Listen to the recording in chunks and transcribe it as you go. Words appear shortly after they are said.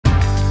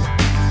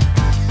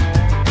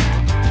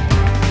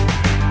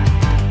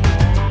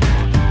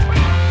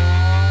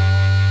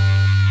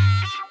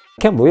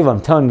can't believe I'm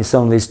telling you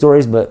some of these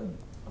stories, but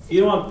if you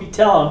don't want to be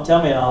telling them,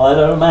 tell me and I'll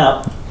edit them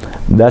out.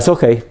 That's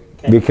okay,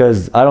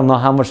 because I don't know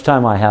how much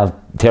time I have,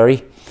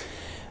 Terry.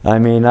 I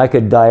mean, I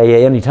could die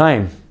any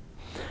time.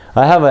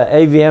 I have an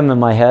AVM in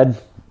my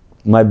head.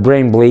 My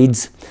brain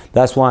bleeds.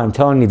 That's why I'm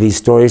telling you these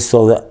stories,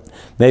 so that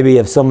maybe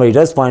if somebody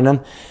does find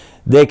them,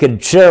 they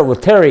could share it with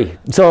Terry.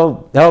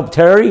 So help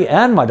Terry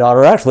and my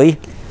daughter,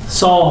 actually.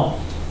 So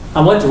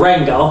I'm with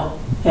Rango,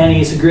 and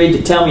he's agreed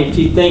to tell me a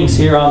few things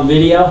here on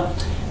video.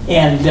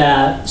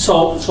 And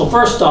so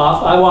first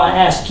off, I want to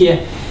ask you,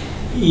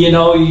 you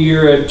know,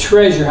 you're a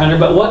treasure hunter,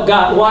 but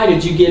why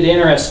did you get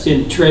interested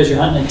in treasure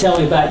hunting? And tell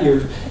me about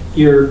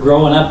your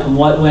growing up and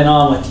what went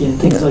on with you and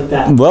things like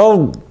that.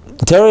 Well,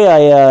 Terry,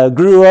 I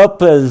grew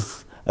up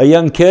as a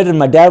young kid, and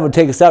my dad would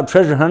take us out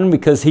treasure hunting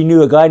because he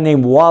knew a guy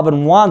named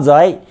Wobbin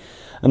Wanzite,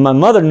 and my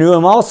mother knew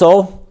him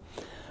also.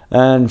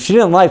 And she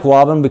didn't like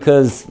Wobbin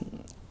because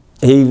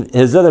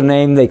his other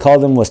name, they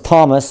called him, was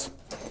Thomas.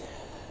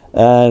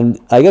 And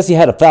I guess he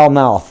had a foul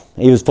mouth.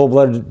 He was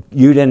full-blooded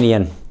Ute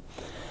Indian.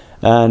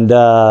 And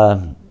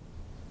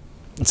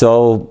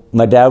so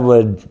my dad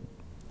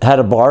had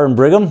a bar in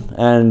Brigham,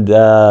 and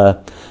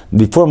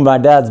before my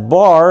dad's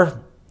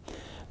bar,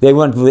 they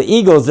went to the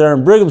Eagles there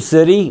in Brigham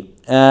City,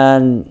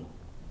 and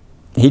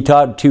he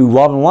talked to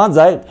Wobbin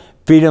Wanzite,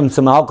 feed him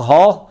some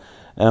alcohol,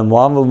 and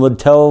Wobbin would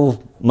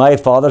tell my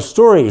father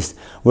stories,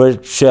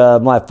 which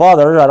my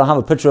father, I don't have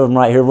a picture of him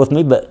right here with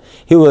me, but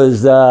he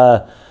was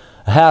a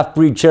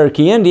half-breed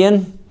Cherokee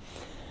Indian,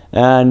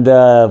 and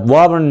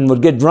Wobbin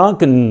would get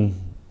drunk and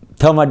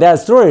tell my dad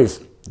stories.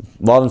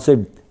 Wobbin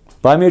said,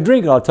 buy me a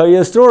drink and I'll tell you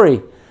a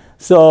story.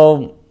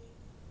 So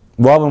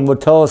Wobbin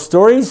would tell us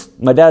stories,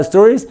 my dad's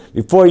stories.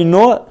 Before you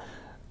know it,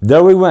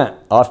 there we went,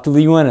 off to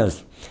the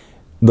Uintas,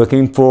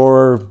 looking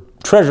for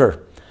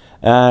treasure.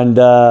 And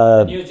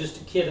you were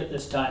just a kid at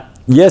this time?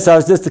 Yes, I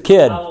was just a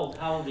kid. How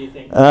old do you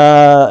think?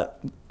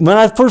 When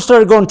I first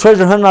started going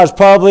treasure hunting, I was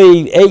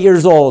probably 8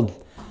 years old.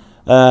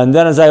 And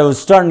then as I was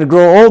starting to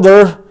grow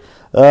older,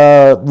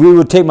 we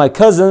would take my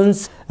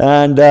cousins,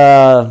 and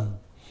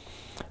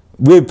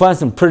we'd find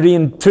some pretty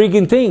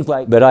intriguing things.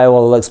 But I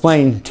will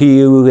explain to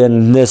you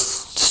in this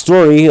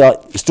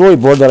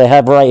storyboard that I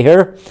have right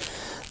here,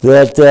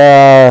 that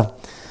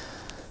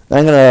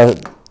I'm going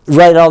to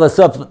write all this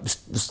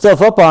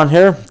stuff up on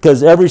here,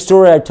 because every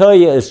story I tell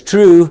you is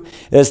true.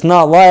 It's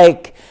not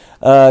like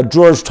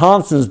George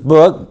Thompson's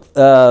book,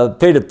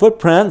 Faded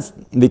Footprints,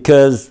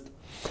 because,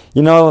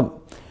 you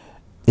know,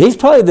 he's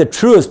probably the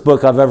truest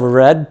book I've ever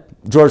read,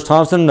 George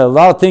Thompson. A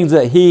lot of things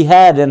that he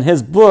had in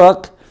his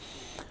book,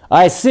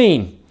 I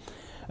seen.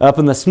 Up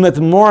in the Smith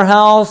and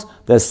Morehouse,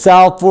 the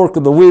South Fork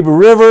of the Weber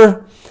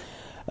River,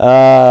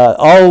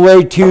 all the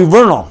way to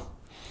Vernal.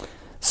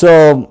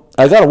 So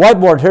I got a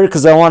whiteboard here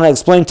because I want to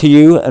explain to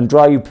you and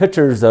draw you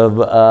pictures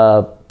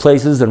of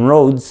places and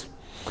roads,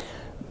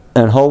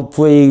 and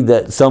hopefully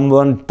that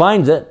someone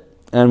finds it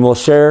and will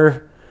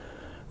share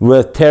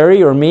with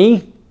Terry or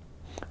me,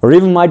 or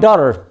even my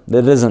daughter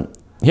that isn't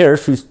here.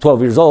 She's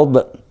 12 years old.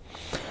 But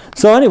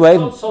so anyway.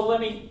 So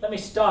let me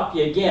stop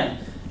you again,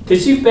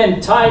 because you've been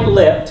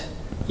tight-lipped.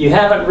 You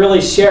haven't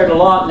really shared a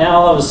lot. Now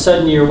all of a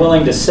sudden you're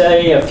willing to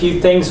say a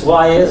few things.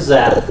 Why is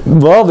that?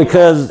 Well,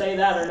 because say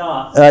that or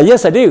not?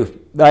 Yes, I do.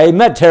 I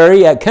met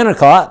Terry at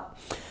Kennecott.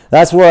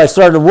 That's where I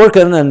started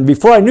working. And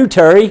before I knew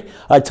Terry,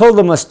 I told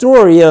him a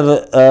story of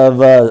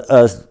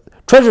a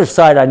treasure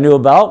site I knew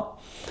about.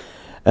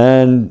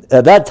 And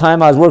at that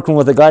time, I was working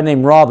with a guy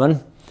named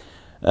Robin.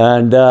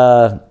 And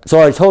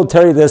so I told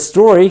Terry this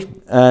story,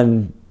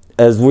 and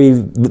as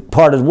we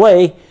parted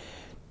way,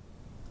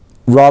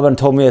 Robin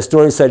told me a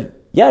story, said,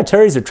 yeah,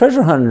 Terry's a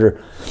treasure hunter.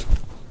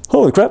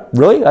 Holy crap,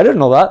 really? I didn't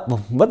know that.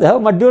 What the hell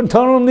am I doing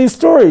telling him these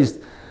stories?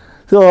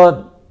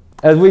 So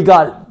as we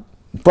got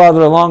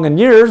farther along in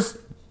years,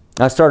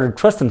 I started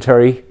trusting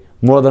Terry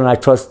more than I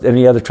trust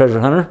any other treasure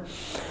hunter.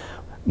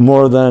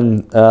 More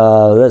than,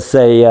 let's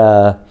say,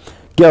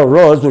 Gail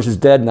Rose, which is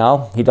dead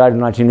now. He died in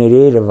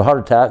 1988 of a heart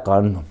attack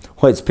on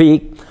White's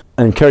Peak.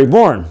 And Kerry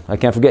Bourne, I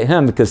can't forget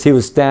him, because he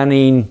was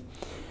standing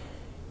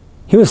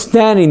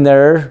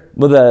there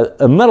with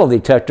a metal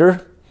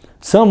detector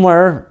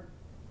somewhere.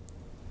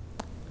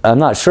 I'm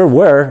not sure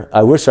where.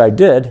 I wish I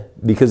did,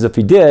 because if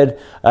he did,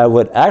 I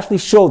would actually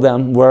show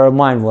them where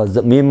mine was,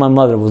 that me and my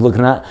mother was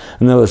looking at.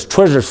 And there was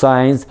treasure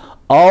signs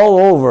all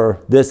over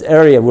this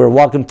area. We were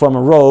walking from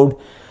a road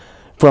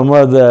from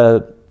where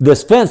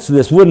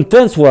this wooden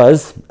fence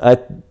was. I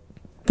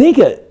think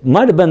it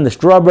might have been the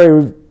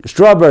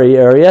strawberry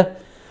area,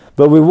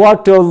 but we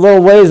walked a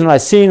little ways, and I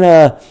seen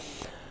a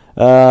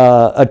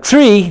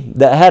tree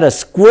that had a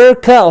square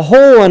cut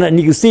hole in it, and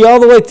you can see all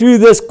the way through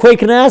this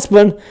quaking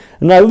aspen.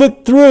 And I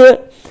looked through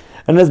it,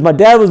 and as my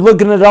dad was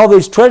looking at all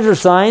these treasure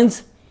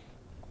signs,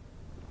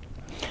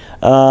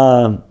 me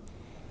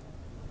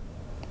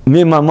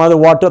and my mother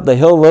walked up the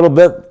hill a little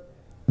bit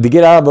to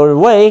get out of their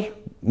way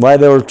while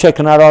they were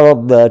checking out all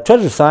of the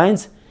treasure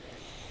signs.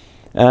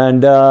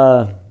 And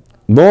lo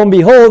and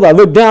behold, I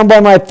looked down by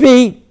my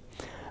feet,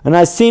 and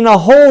I seen a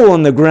hole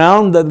in the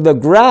ground. The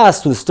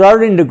grass was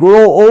starting to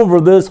grow over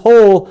this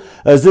hole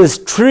as this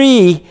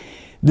tree,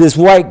 this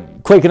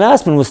white quaking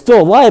aspen, was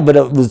still alive, but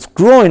it was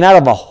growing out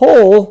of a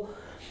hole.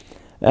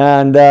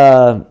 And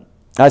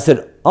I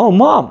said, "Oh,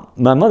 Mom,"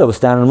 my mother was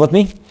standing with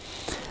me.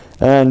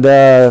 And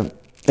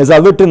as I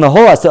looked in the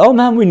hole, I said, "Oh,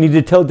 Mom, we need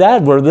to tell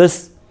Dad where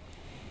this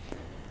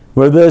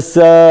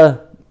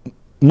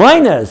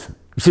mine is."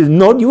 She said,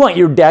 "No, you want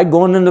your dad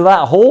going into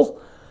that hole?"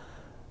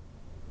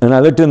 And I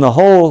looked in the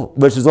hole,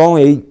 which is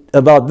only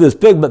about this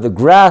big, but the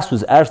grass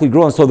was actually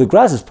growing. So the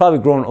grass is probably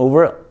growing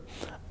over it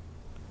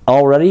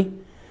already.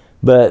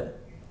 But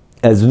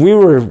as we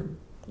were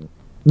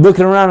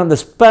looking around at the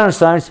Spanish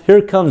signs,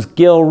 here comes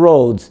Gil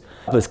Rhodes.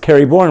 As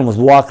Carrie Bourne was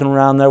walking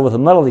around there with a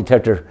metal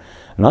detector.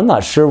 And I'm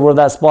not sure where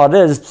that spot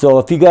is. So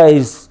if you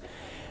guys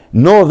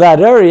know of that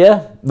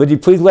area, would you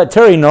please let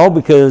Terry know?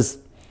 Because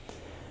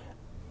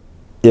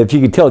if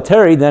you could tell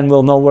Terry, then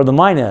we'll know where the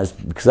mine is,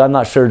 because I'm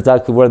not sure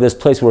exactly where this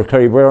place where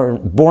Carrie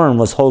Bourne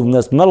was holding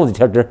this metal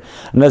detector.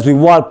 And as we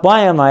walked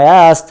by him, I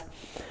asked,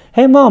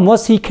 "Hey, Mom,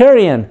 what's he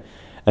carrying?"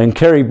 And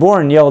Carrie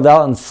Bourne yelled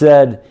out and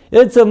said,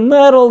 "It's a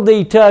metal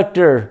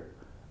detector."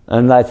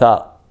 And I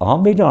thought, I'll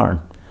be darned.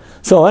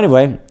 So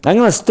anyway, I'm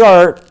going to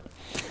start.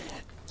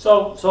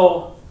 So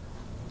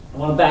I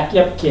want to back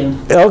you up, Ken.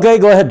 Okay,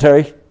 go ahead,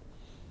 Terry.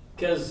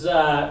 Because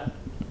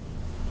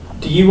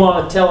do you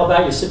want to tell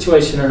about your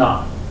situation or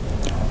not?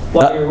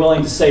 Why you're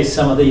willing to say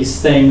some of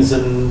these things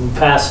and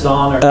pass it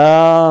on? Or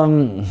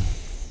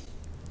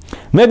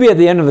Maybe at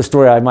the end of the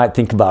story I might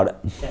think about it.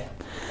 Okay.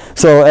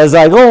 So as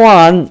I go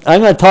on,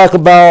 I'm going to talk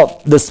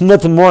about the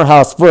Smith and Moore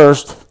house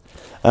first.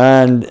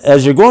 And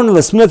as you're going to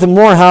the Smith and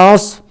Moore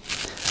house,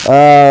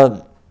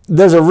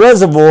 there's a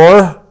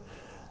reservoir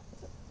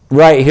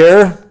right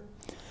here.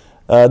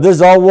 This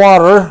is all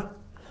water,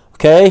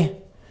 okay?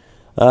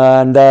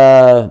 And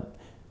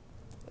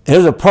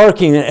here's a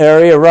parking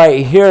area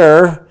right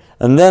here.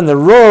 And then the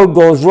road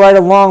goes right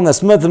along the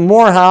Smith and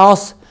Moore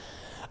house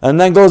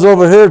and then goes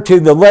over here to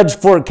the Ledge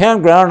Fork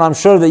campground. I'm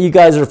sure that you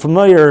guys are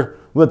familiar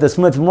with the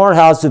Smith and Moore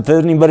house if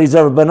anybody's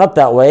ever been up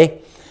that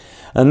way.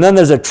 And then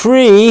there's a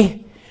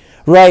tree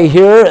right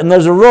here, and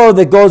there's a road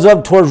that goes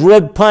up towards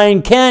Red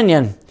Pine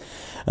Canyon.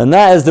 And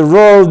that is the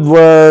road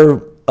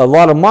where a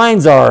lot of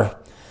mines are.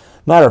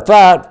 Matter of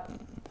fact,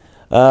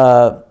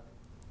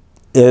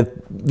 if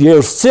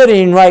you're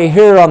sitting right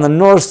here on the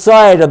north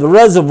side of the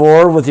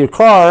reservoir with your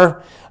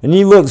car, and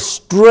you look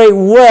straight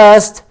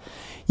west,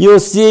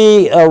 you'll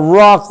see a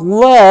rock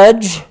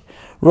ledge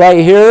right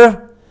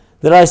here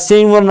that I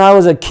seen when I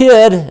was a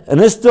kid,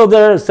 and it's still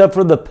there except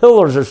for the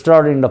pillars are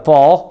starting to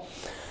fall.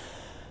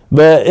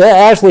 But it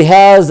actually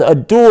has a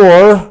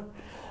door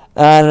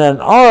and an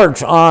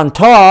arch on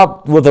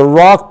top with a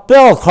rock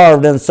bell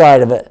carved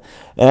inside of it.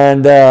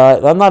 And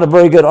I'm not a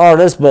very good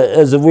artist, but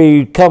as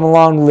we come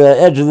along the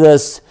edge of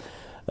this,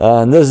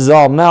 and this is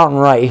all mountain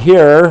right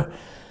here,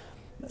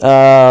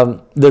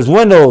 there's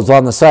windows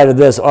on the side of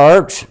this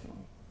arch,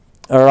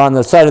 or on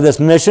the side of this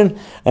mission,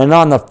 and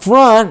on the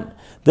front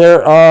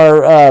there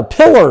are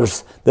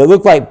pillars that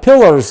look like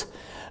pillars.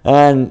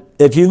 And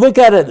if you look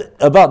at it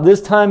about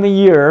this time of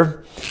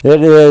year,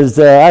 it is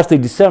actually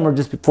December,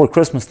 just before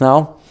Christmas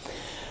now,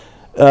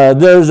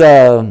 there's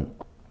a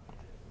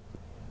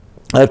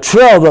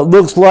trail that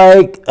looks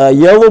like a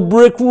yellow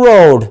brick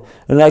road,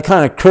 and that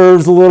kind of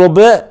curves a little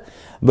bit,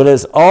 but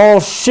it's all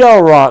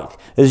shell rock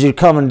as you're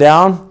coming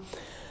down.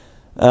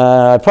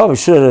 I probably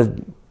should have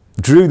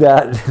drew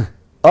that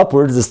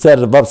upwards instead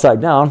of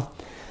upside down,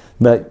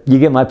 but you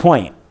get my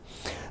point.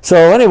 So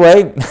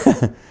anyway,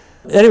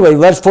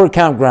 Ledge Fork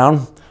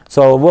campground.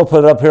 So we'll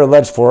put it up here,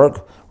 Ledge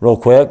Fork, real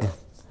quick.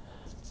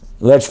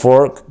 Ledge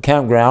Fork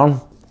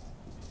campground.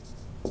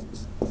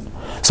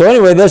 So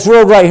anyway, this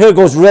road right here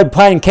goes to Red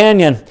Pine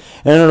Canyon,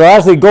 and it'll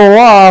actually go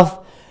off,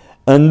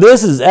 and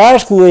this is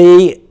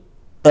actually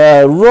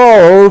a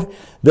road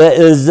that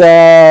is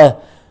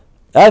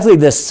actually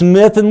the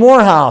Smith and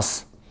Moore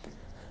house.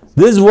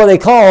 This is what they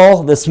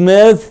call the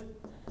Smith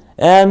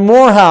and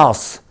Moore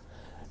house,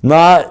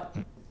 not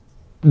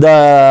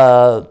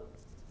the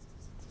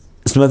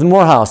Smith and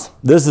Moore house.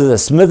 This is the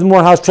Smith and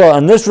Moore house trail,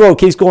 and this road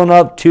keeps going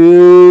up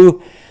to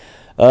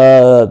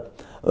Mud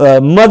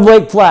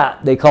Lake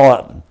Flat, they call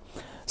it.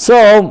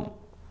 So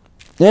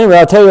anyway,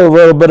 I'll tell you a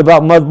little bit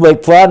about Mud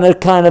Lake Flat, and it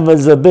kind of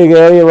is a big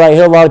area right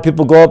here. A lot of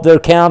people go up there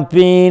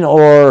camping,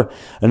 and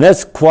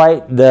that's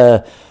quite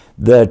the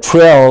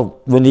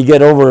trail when you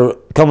get over,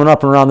 coming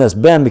up and around this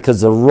bend,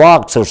 because the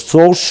rocks are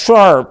so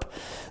sharp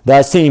that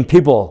I've seen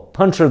people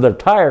puncture their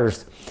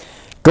tires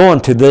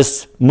going to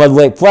this Mud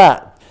Lake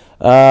Flat.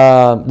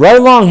 Right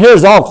along here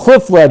is all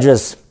cliff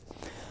ledges.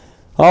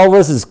 All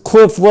this is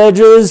cliff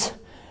ledges,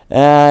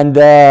 and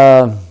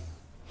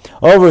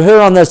over here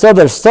on this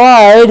other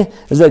side,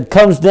 as it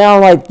comes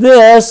down like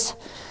this,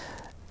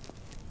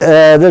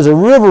 there's a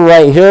river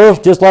right here,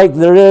 just like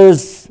there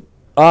is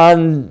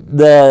on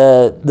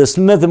the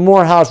Smith and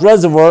Moore house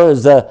reservoir.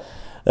 As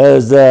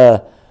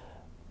the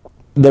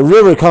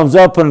river comes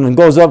up and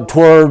goes up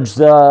towards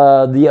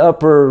the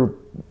upper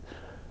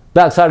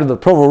backside of the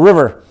Provo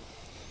River.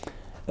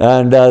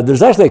 And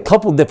there's actually a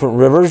couple different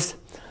rivers.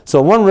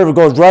 So one river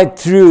goes right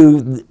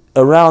through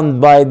around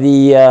by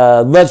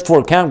the Ledge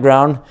Fort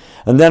campground,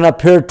 and then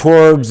up here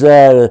towards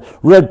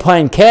Red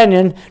Pine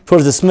Canyon,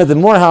 towards the Smith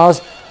and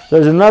Morehouse,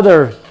 there's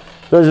another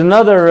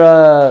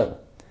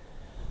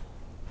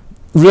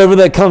river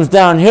that comes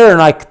down here,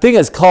 and I think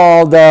it's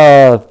called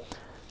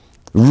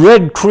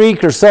Red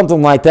Creek or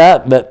something like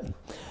that. But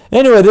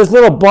anyway, this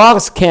little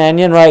box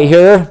canyon right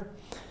here,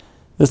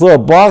 this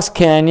little box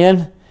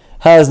canyon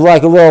has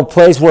like a little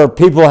place where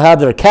people have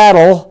their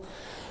cattle.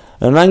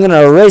 And I'm going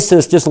to erase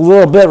this just a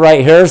little bit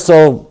right here,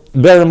 so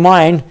bear in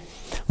mind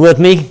with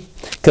me,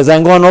 because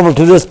I'm going over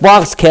to this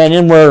box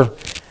canyon where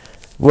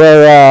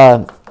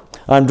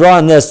I'm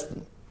drawing this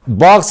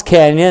box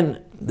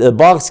canyon, the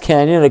box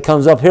canyon. It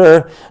comes up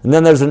here, and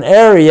then there's an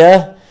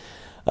area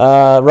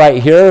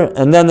right here,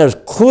 and then there's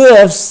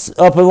cliffs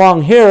up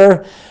along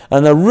here,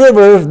 and the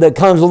river that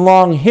comes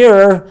along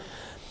here.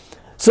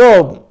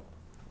 So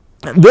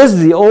this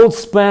is the old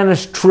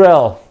Spanish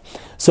Trail.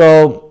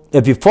 So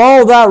if you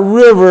follow that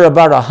river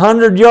about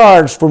 100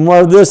 yards from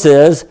where this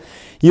is,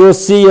 you'll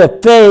see a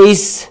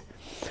face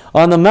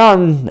on the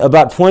mountain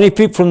about 20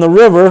 feet from the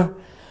river,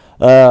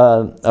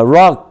 a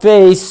rock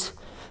face.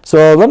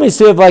 So let me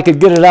see if I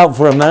could get it out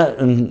for a minute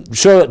and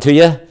show it to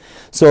you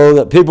so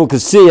that people can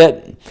see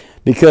it,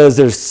 because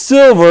there's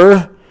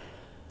silver,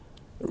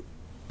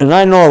 and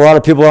I know a lot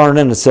of people aren't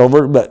into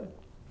silver, but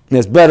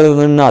it's better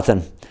than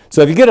nothing.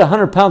 So if you get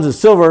 100 pounds of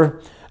silver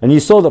and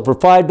you sold it for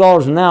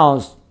 $5 an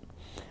ounce,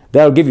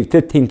 that'll give you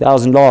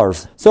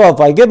 $15,000. So if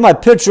I get my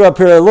picture up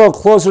here a little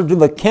closer to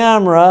the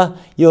camera,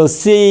 you'll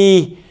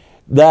see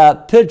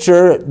that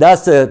picture.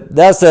 That's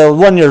the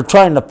one you're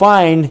trying to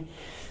find,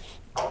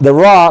 the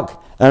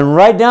rock. And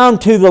right down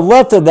to the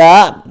left of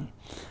that,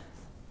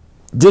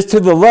 just to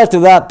the left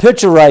of that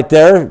picture right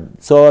there,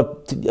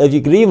 so if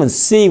you could even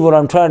see what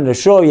I'm trying to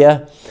show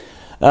you,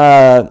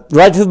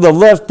 right to the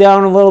left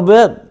down a little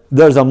bit,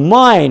 there's a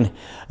mine.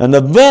 And the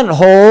vent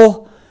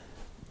hole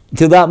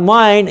to that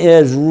mine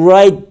is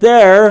right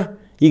there.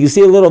 You can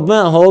see a little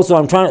vent hole, so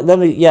I'm trying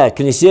to, yeah,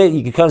 can you see it?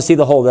 You can kind of see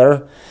the hole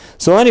there.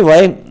 So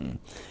anyway,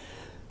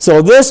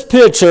 so this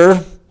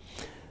picture,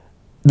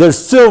 there's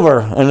silver,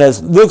 and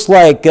it looks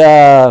like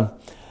the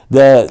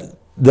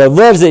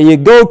ledge that you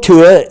go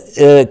to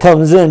it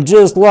comes in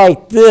just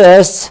like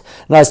this.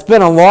 And I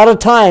spent a lot of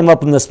time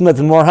up in the Smith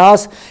and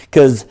Morehouse,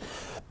 because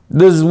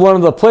this is one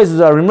of the places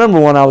I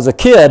remember when I was a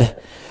kid.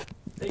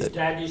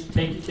 Dad used to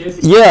take you to?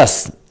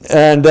 Yes.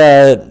 And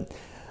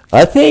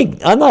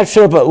I'm not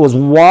sure if it was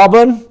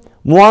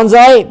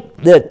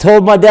Wanzai that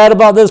told my dad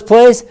about this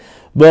place,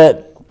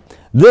 but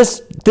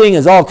this thing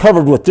is all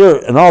covered with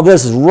dirt, and all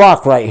this is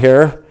rock right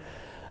here,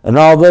 and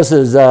all this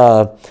is,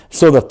 so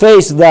the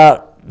face of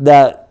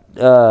that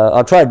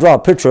I'll try to draw a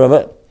picture of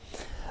it,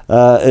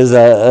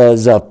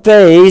 is a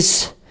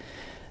face,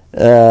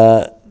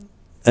 and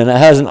it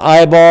has an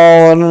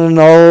eyeball and a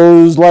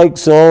nose like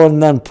so,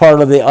 and then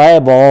part of the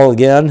eyeball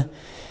again,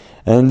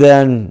 and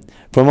then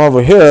from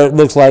over here, it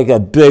looks like a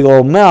big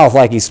old mouth,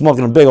 like he's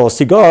smoking a big old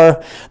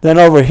cigar. Then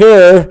over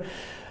here,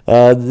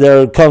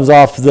 there comes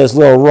off this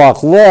little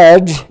rock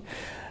ledge,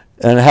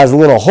 and it has a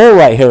little hole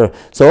right here.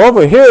 So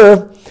over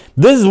here,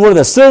 this is where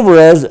the silver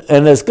is,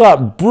 and it's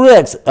got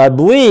bricks. I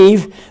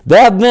believe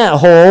that vent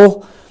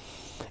hole,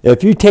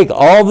 if you take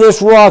all this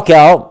rock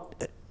out,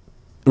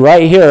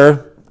 right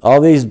here,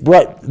 all these,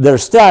 they're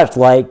stacked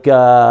like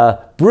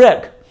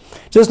brick,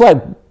 just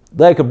like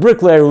a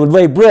bricklayer would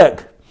lay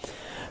brick.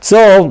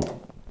 So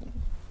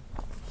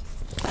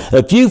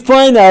if you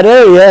find that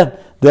area,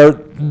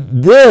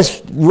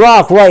 this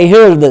rock right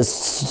here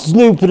that's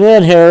slooping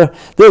in here,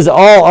 this is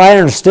all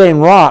iron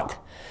stained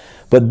rock.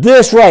 But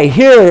this right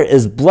here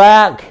is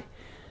black,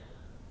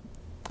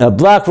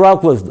 black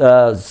rock with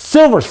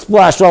silver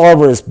splashed all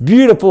over it. It's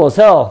beautiful as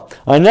hell.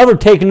 I never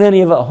taken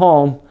any of it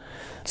home.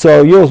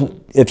 So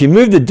if you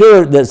move the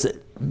dirt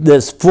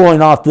that's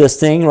flowing off this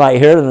thing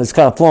right here, and it's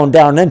kind of flowing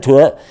down into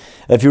it,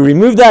 if you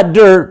remove that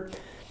dirt,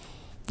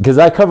 because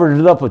I covered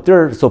it up with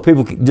dirt so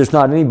people, just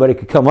not anybody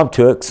could come up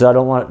to it, because I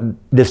don't want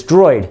it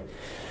destroyed.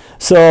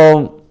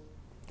 So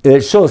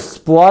it shows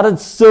spotted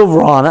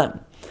silver on it,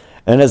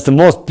 and it's the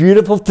most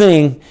beautiful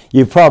thing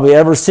you've probably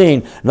ever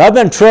seen. And I've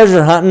been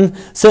treasure hunting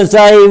since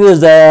I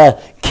was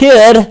a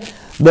kid,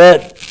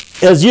 but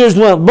as years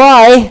went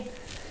by,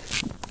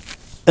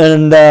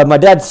 and my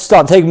dad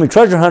stopped taking me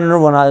treasure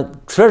hunting when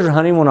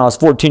I was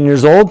 14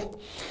 years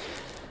old,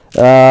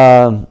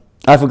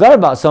 I forgot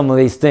about some of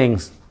these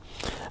things.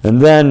 And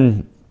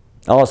then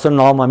all of a sudden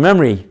all my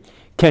memory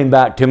came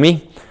back to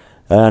me,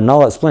 and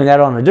I'll explain that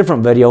on a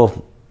different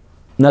video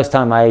next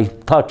time I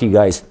talk to you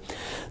guys.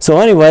 So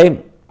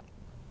anyway,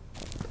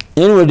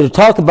 to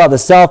talk about the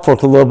South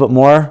Fork a little bit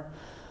more,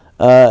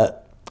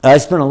 I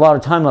spent a lot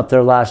of time up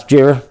there last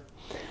year,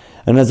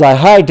 and as I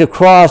hiked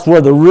across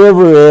where the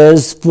river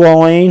is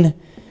flowing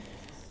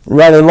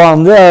right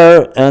along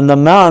there, and the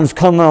mountains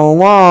coming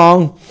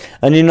along,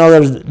 and you know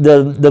there's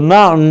the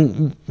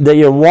mountain that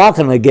you're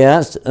walking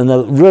against, and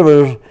the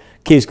river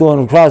keeps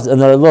going across, and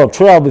there's a little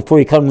trail before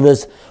you come to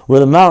this where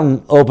the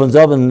mountain opens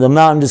up, and the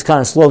mountain just kind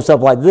of slopes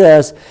up like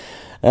this.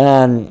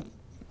 And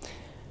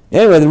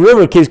anyway, the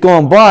river keeps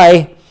going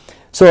by.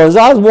 So as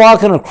I was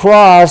walking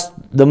across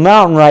the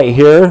mountain right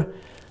here,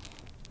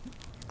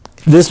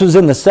 this was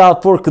in the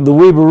South Fork of the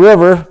Weber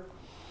River.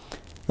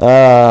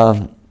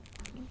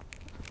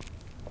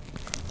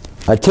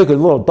 I took a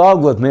little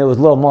dog with me. It was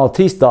a little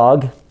Maltese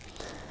dog.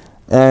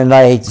 And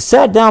I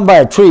sat down by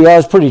a tree. I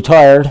was pretty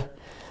tired.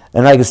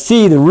 And I could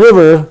see the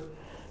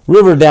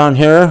river down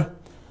here.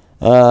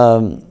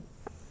 Let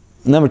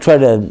me try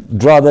to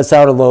draw this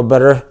out a little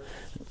better.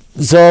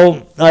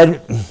 So I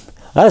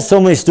have so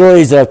many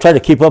stories that I've tried to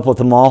keep up with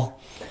them all.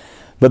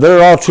 But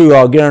they're all true,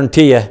 I'll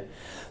guarantee you.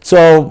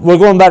 So we're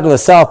going back to the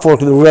South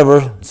Fork of the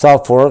river.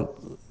 South Fork.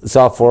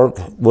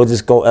 We'll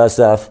just go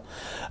SF.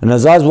 And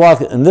as I was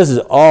walking, and this is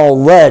all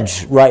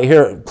ledge right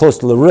here close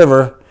to the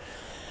river.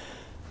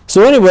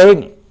 So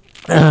anyway,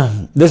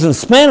 there's some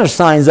Spanish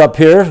signs up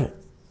here.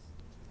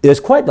 It's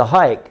quite the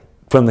hike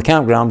from the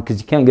campground because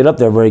you can't get up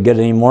there very good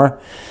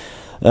anymore.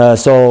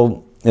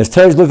 So as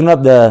Terry's looking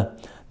up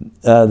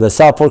the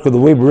South Fork of the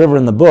Weber River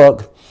in the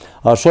book,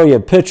 I'll show you a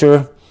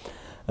picture.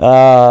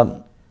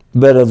 But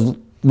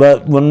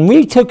when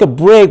we took a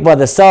break by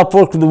the South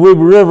Fork of the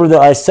Weber River,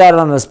 I sat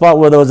on a spot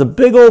where there was a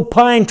big old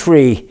pine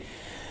tree.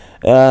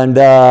 And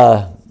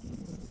a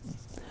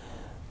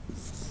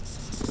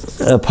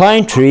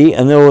pine tree,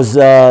 and there was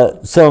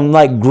some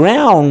like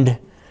ground.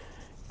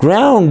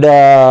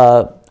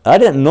 I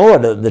didn't know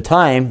it at the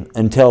time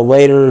until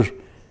later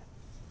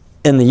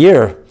in the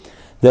year,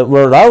 that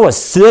where I was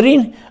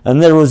sitting,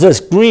 and there was this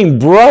green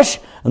brush,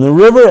 and the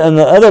river, and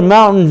the other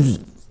mountains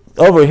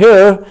over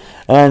here,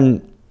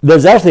 and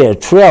there's actually a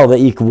trail that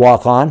you could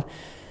walk on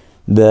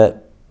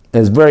that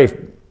is very,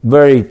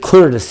 very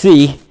clear to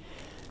see.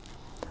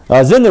 I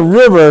was in the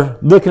river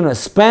looking at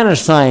Spanish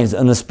signs,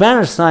 and the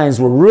Spanish signs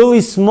were really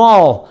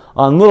small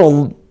on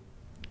little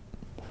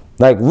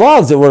like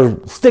logs that were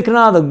sticking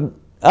out of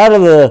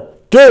the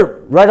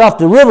dirt right off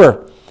the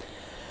river.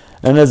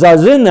 And as I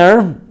was in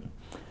there,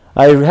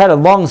 I had a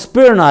long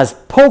spear, and I was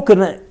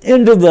poking it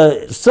into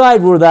the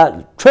side where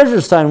that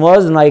treasure sign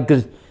was, and I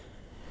could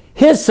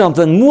hit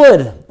something,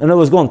 wood, and it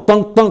was going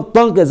thunk, thunk,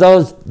 thunk as I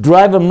was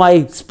driving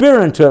my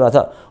spear into it. I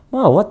thought,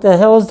 wow, what the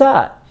hell is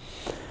that?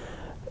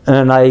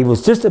 And I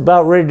was just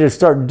about ready to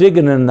start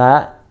digging in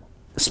that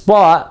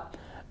spot,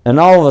 and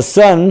all of a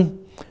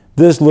sudden,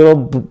 this little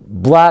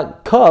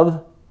black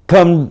cub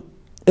come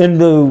in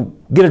to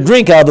get a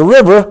drink out of the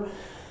river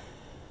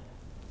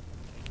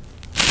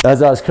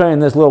as I was carrying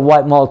this little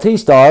white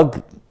Maltese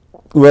dog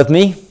with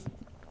me.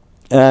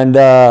 And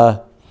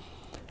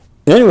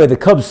anyway, the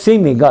cub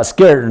seen me and got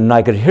scared, and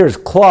I could hear his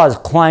claws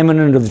climbing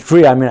into the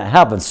tree. I mean, it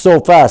happened so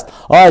fast.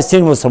 All I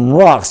seen was some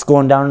rocks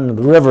going down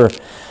into the river.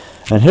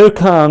 And here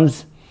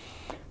comes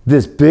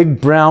this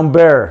big brown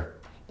bear.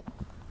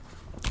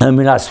 I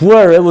mean, I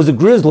swear it was a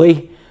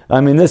grizzly. I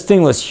mean, this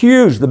thing was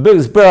huge, the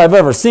biggest bear I've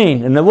ever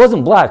seen. And it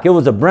wasn't black, it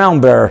was a brown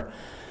bear.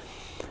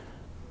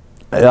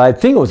 I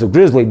think it was a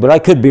grizzly, but I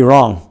could be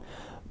wrong.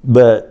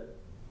 But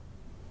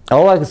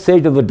all I could say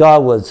to the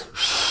dog was,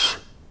 shh,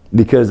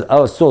 because I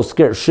was so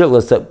scared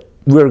shitless that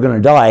we were going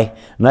to die,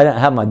 and I didn't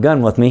have my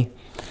gun with me.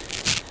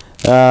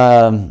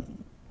 All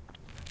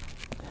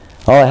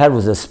I had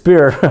was a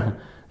spear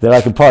that I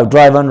could probably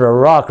drive under a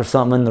rock or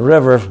something in the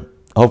river,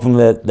 hoping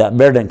that that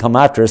bear didn't come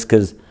after us,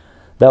 because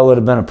that would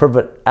have been a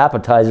perfect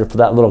appetizer for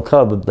that little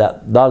cub of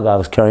that dog I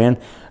was carrying.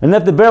 And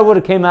if the bear would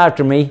have came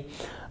after me,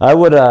 I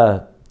would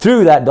have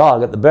threw that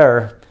dog at the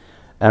bear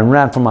and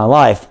ran for my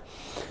life,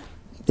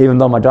 even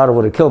though my daughter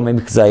would have killed me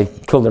because I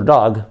killed her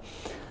dog.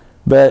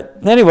 But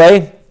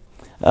anyway,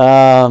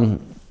 I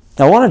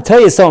want to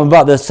tell you something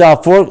about this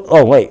South Fork.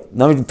 Oh wait,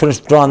 let me finish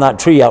drawing that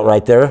tree out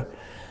right there,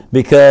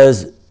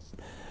 because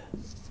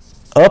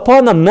up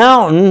on the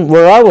mountain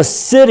where I was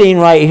sitting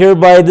right here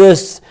by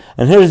this,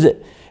 and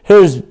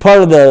here's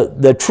part of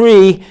the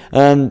tree,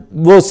 and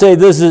we'll say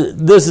this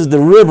is the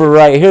river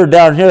right here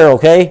down here,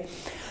 okay?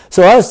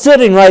 So I was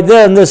sitting right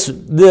there in this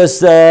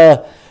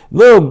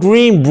little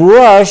green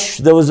brush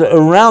that was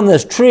around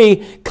this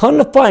tree. Come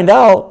to find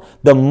out,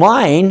 the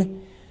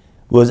mine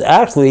was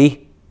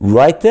actually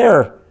right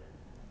there,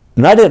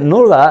 and I didn't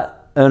know that.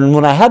 And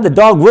when I had the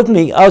dog with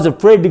me, I was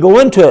afraid to go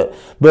into it.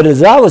 But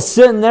as I was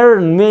sitting there,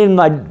 and me and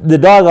the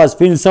dog, I was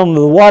feeding some of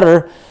the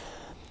water,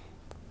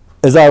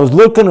 as I was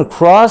looking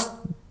across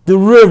the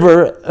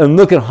river and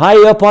looking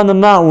high up on the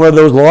mountain where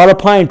there was a lot of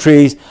pine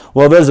trees,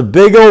 well, there's a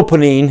big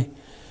opening.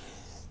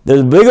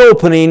 There's a big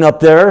opening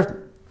up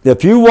there.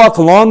 If you walk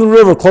along the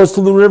river, close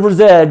to the river's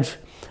edge,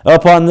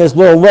 up on this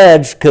little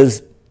ledge,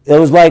 because it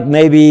was like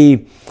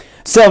maybe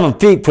 7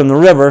 feet from the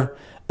river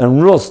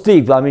and real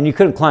steep. I mean, you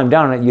couldn't climb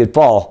down it, you'd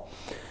fall.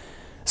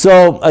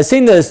 So I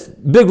seen this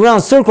big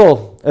round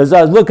circle as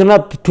I was looking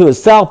up to the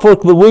South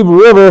Fork of the Weber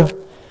River,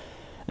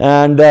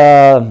 and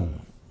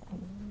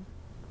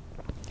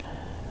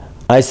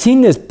I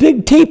seen this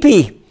big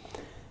teepee.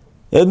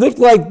 It looked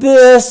like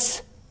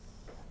this,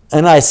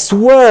 and I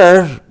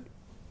swear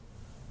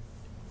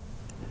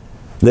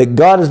that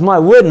God is my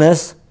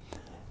witness,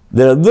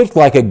 that it looked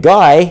like a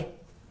guy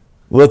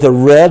with a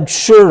red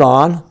shirt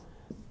on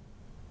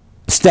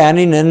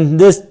standing in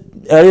this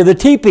area of the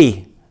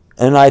teepee.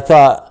 And I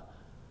thought,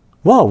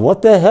 wow,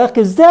 what the heck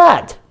is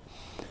that?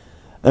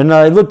 And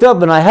I looked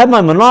up and I had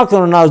my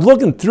monocular and I was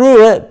looking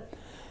through it,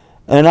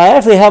 and I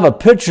actually have a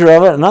picture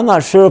of it, and I'm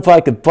not sure if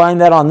I could find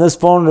that on this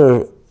phone or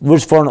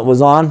which phone it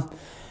was on.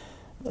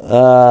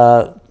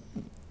 But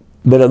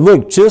it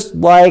looked just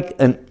like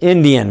an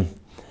Indian.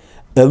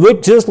 It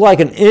looked just like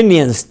an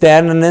Indian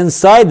standing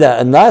inside that.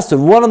 And that's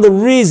one of the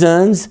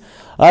reasons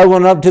I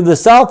went up to the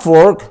South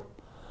Fork,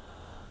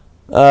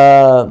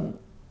 because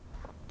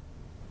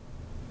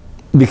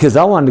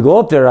I wanted to go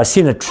up there. I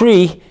seen a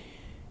tree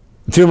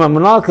through my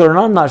monocular, and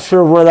I'm not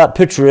sure where that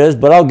picture is,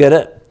 but I'll get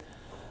it.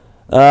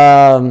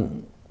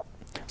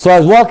 So I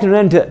was walking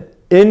into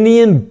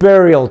Indian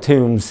burial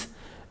tombs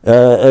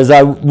as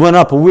I went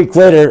up a week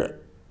later,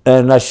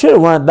 and I should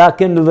have went back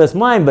into this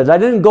mine, but I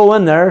didn't go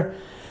in there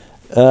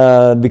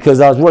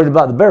because I was worried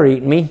about the bear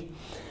eating me.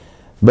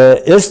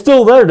 But it's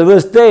still there to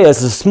this day.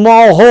 It's a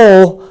small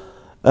hole,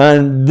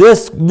 and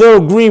this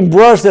little green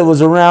brush that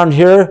was around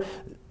here,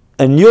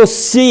 and you'll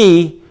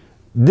see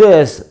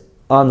this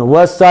on the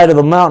west side of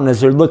the mountain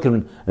as you're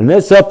looking, and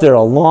it's up there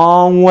a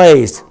long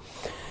ways.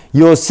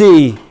 You'll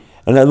see,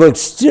 and it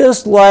looks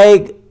just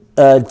like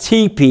a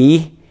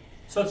teepee.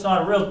 So it's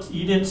not a real,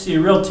 you didn't see a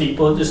real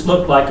teepee, it just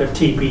looked like a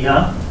teepee,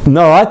 huh?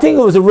 No, I think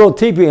it was a real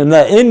teepee, and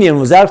the Indian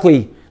was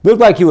actually,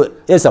 looked like he was,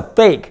 it's a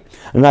fake,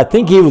 and I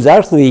think he was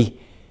actually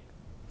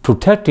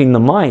protecting the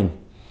mine.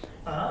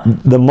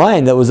 The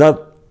mine that was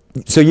up,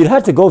 so you'd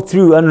have to go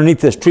through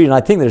underneath this tree, and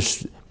I think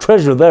there's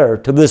treasure there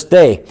to this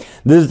day.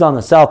 This is on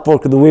the South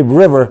Fork of the Weber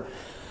River,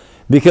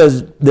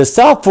 because the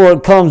South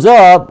Fork comes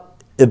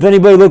up, if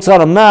anybody looks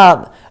on a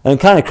map, and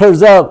kind of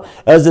curves up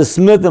as the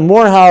Smith and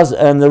Morehouse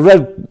and the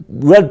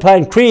Red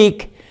Pine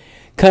Creek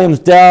comes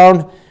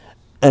down,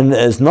 and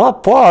it's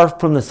not far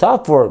from the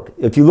South Fork.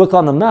 If you look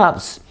on the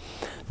maps,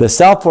 the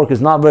South Fork is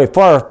not very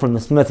far from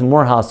the Smith and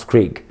Morehouse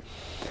Creek.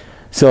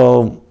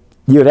 So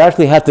you'd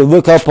actually have to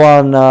look up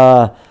on,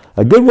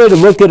 a good way to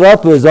look it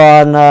up is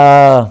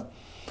on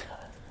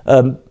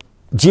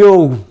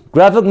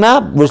geographic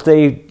map, which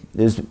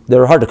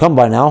they're hard to come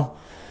by now.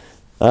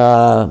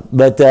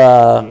 But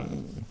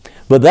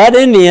that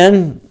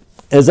Indian,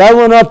 as I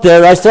went up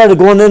there, I started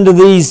going into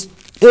these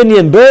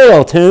Indian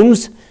burial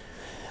tombs,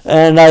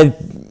 and I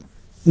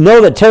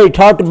know that Terry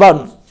talked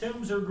about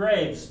tombs or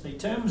graves. The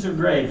tombs or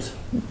graves.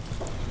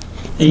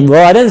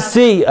 Well, I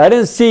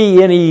didn't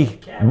see any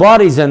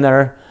bodies in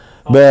there,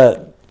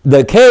 but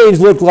the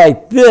caves looked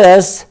like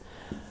this,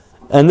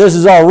 and this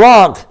is all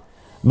rock.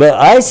 But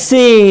I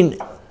seen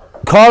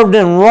carved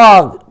in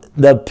rock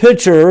the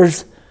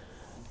pictures,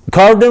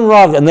 carved in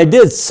rock, and they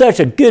did such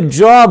a good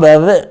job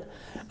of it.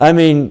 I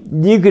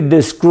mean, you could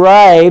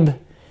describe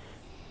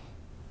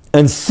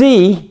and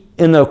see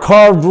in the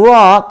carved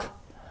rock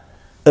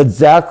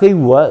exactly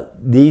what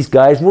these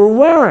guys were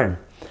wearing.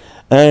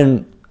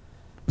 And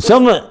So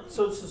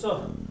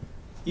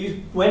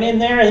you went in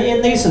there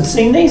in these and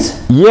seen these?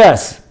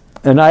 Yes.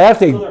 And I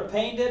actually... So they're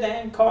painted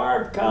and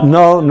carved?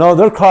 No,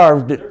 they're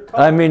carved. They're carved.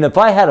 I mean, if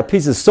I had a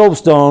piece of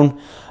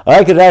soapstone,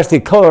 I could actually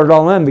color it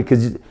all in,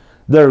 because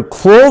their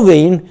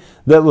clothing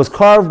that was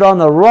carved on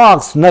the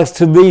rocks next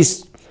to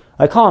these,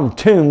 I call them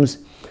tombs,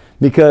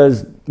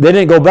 because they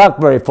didn't go back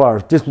very far,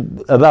 just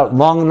about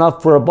long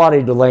enough for a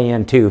body to lay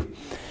into.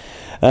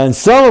 And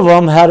some of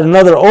them had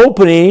another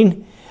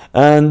opening,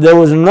 and there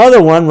was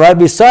another one right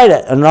beside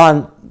it. And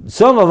on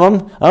some of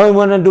them, I only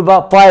went into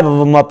about 5 of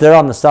them up there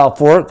on the South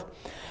Fork.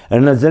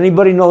 And as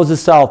anybody knows the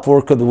South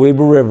Fork of the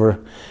Weber River,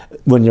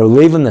 when you're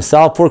leaving the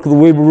South Fork of the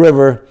Weber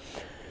River,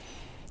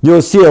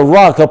 you'll see a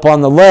rock up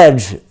on the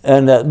ledge,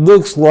 and it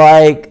looks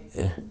like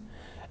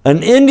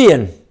an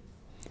Indian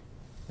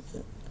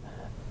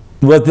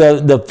with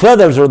the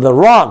feathers or the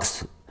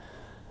rocks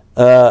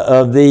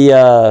of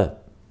the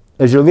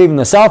as you're leaving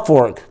the South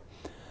Fork,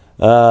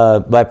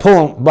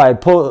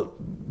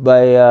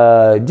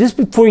 just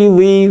before you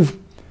leave,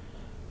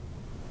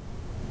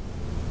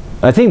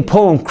 I think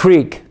Pullum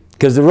Creek,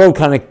 because the road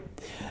kind of,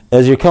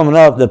 as you're coming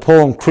up, the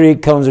Pullum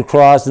Creek comes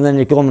across, and then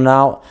you're coming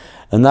out,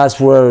 and that's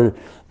where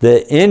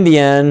the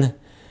Indian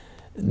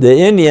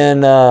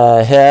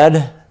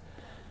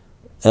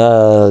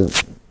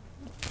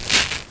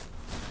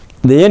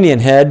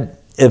head,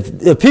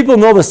 if people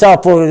know the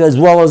South Fork as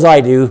well as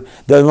I do,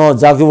 they'll know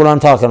exactly what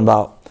I'm talking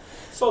about.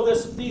 So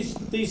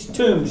these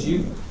tombs,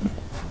 you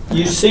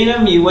seen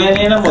them? You went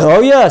in them?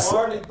 Oh yes.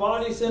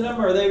 Bodies in them,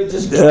 or they were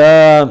just?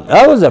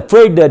 I was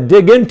afraid to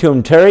dig into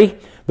them, Terry.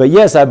 But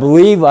yes, I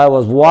believe I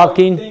was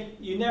walking.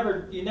 You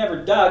never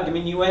dug. I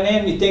mean, you went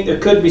in. You think there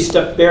could be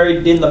stuff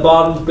buried in the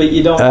bottoms, but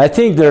you don't. I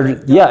think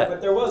there, yeah.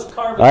 But there was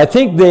carving. I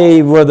think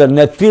they were the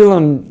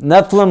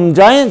Nephilim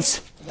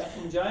Giants.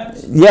 Nephilim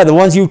Giants. Yeah, the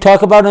ones you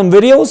talk about in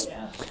videos. Yeah.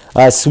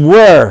 I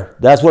swear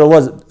that's what it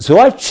was. So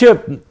I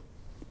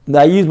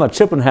used my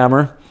chipping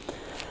hammer,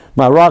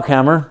 my rock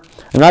hammer,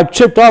 and I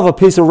chipped off a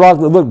piece of rock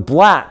that looked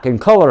black in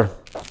color.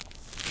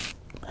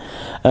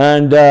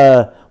 And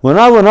when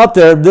I went up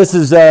there, this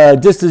is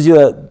just as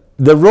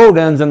the road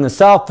ends in the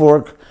South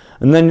Fork,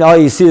 and then all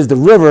you see is the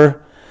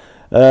river.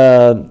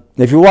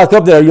 If you walk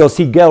up there, you'll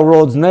see Gail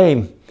Road's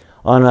name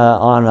on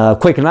a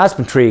quake and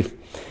aspen tree.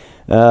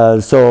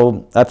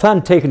 So I plan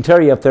on taking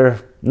Terry up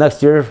there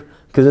next year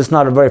because it's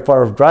not a very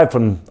far drive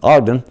from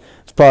Ogden.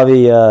 It's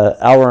probably an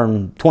hour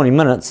and 20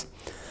 minutes.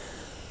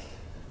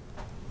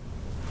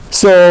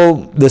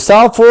 So the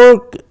South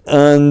Fork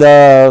and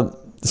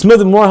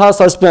Smith and Morehouse,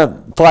 I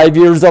spent 5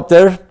 years up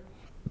there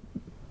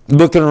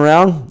looking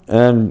around,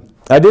 and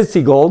I did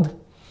see gold,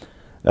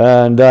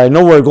 and I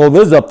know where gold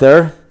is up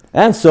there,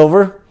 and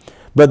silver.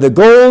 But the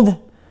gold,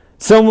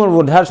 someone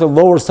would have to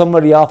lower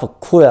somebody off a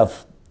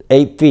cliff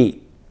 8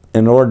 feet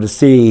in order to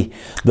see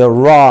the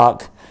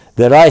rock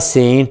that I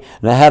seen.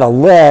 And I had a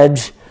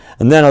ledge,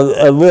 and then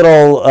a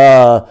little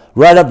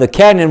right up the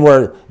canyon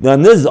where,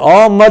 and this is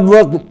all mud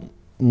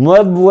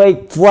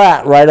lake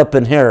flat right up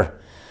in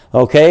here.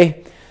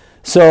 Okay,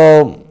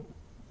 so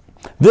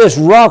this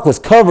rock was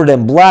covered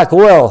in black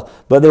oil,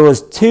 but there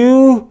was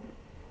 2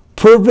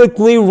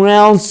 perfectly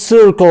round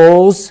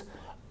circles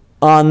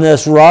on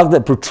this rock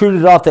that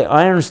protruded off the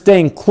iron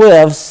stained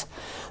cliffs.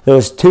 There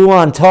was 2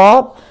 on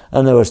top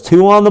and there was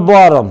 2 on the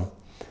bottom.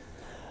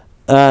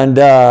 And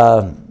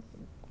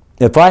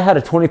if I had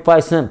a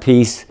 25-cent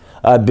piece,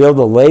 I'd be able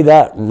to lay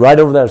that right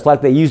over there. It's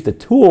like they used a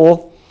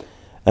tool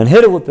and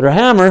hit it with their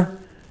hammer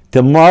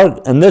to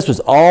mark, and this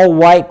was all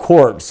white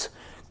quartz,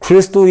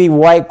 crystally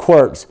white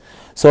quartz.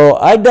 So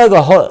I dug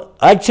a hole,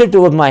 I chipped it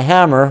with my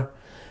hammer,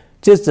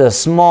 just a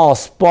small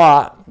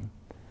spot.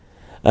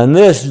 And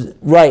this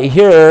right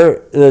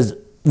here is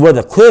where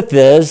the cliff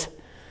is.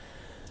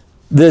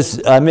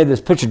 This, I made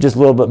this picture just a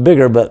little bit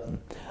bigger, but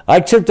I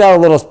chipped out a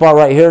little spot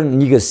right here,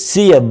 and you can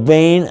see a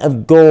vein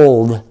of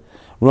gold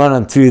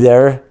running through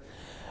there.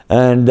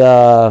 And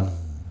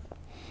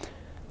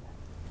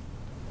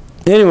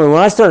anyway, when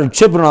I started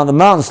chipping on the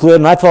mountain slid,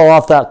 and I fell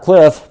off that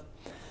cliff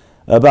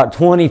about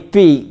 20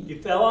 feet.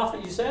 You fell off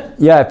it, you said?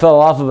 Yeah, I fell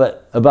off of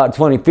it about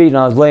 20 feet, and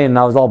I was laying, and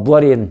I was all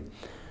bloody. And,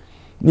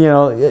 you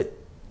know,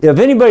 if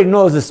anybody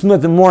knows the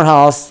Smith and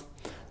Morehouse,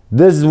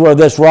 this is where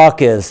this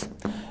rock is.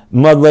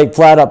 Mud Lake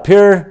Flat up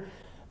here.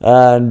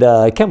 And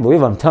I can't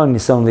believe I'm telling you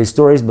some of these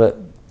stories, but...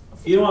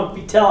 If you don't want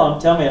to be telling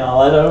them, tell me, and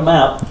I'll edit them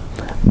out.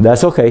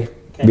 That's okay,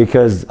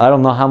 because I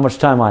don't know how much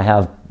time I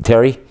have,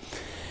 Terry.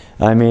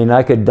 I mean,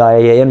 I could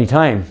die any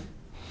time.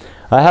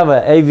 I have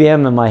an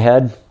AVM in my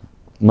head.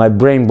 My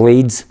brain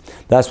bleeds.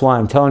 That's why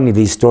I'm telling you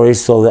these stories,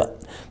 so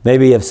that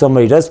maybe if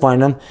somebody does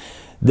find them,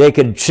 they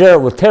could share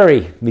it with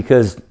Terry,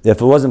 because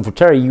if it wasn't for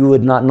Terry, you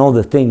would not know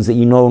the things that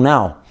you know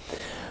now.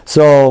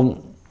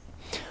 So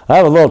I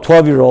have a little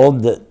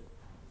 12-year-old that...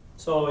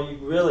 So you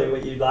really,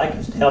 what you'd like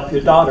is to help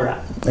your daughter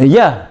out.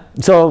 Yeah,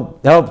 so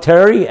help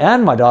Terry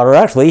and my daughter,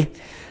 actually,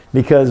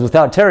 because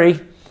without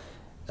Terry,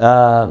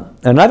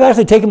 and I've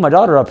actually taken my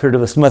daughter up here to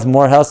the Smith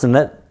Morehouse, and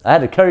that I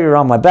had to carry her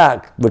on my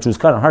back, which was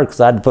kind of hard because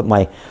I had to put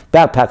my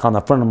backpack on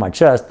the front of my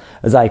chest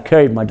as I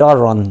carried my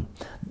daughter on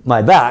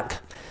my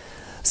back.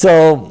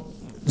 So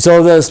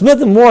the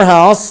Smith and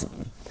Morehouse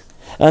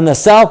and the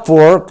South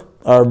Fork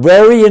are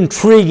very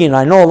intriguing.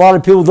 I know a lot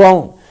of people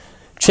don't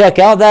check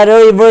out that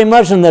area very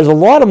much, and there's a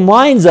lot of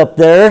mines up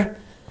there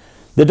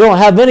that don't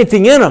have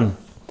anything in them.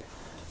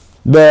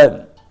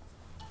 But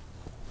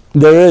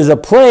there is a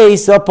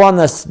place up on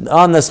the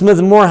Smith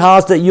and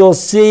Morehouse that you'll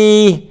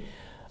see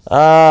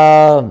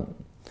where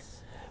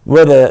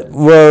the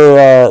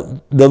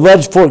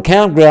Ledge Fort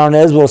campground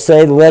is. We'll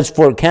say the Ledge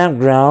Fort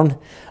campground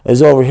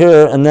is over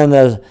here, and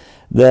then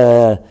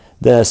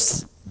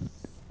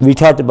we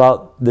talked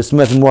about the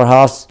Smith and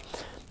Morehouse.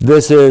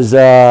 This is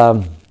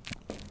the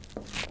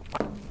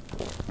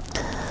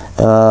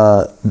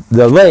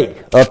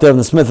lake up there in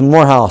the Smith and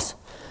Morehouse.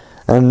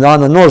 And on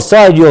the north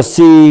side, you'll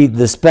see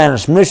the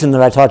Spanish Mission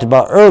that I talked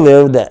about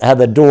earlier that had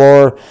the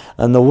door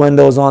and the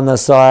windows on the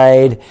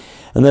side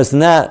and this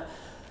and that.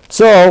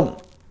 So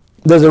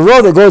there's a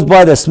road that goes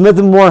by the Smith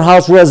and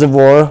Morehouse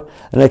Reservoir,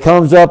 and it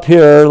comes up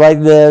here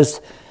like this.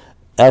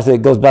 Actually,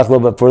 it goes back a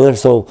little bit further.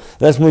 So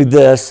let's move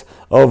this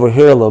over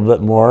here a little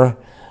bit more,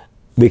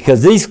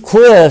 because these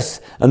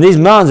cliffs and these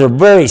mountains are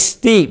very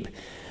steep.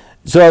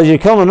 So as you're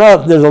coming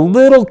up, there's a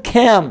little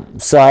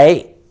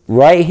campsite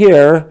right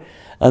here,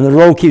 and the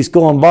road keeps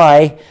going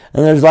by,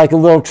 and there's like a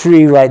little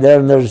tree right there,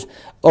 and there's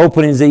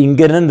openings that you can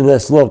get into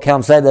this little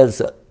campsite.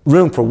 There's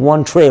room for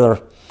 1 trailer.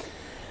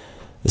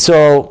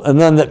 So, and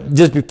then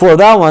just before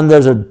that one,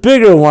 there's a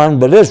bigger one,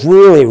 but it's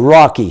really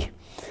rocky.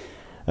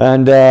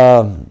 And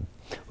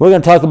we're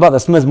going to talk about the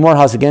Smith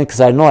Morehouse again, because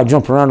I know I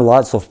jump around a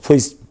lot, so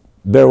please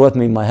bear with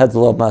me. My head's a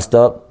little messed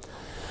up.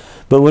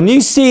 But when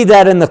you see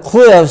that in the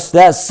cliffs,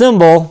 that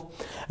symbol,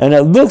 and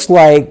it looks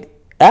like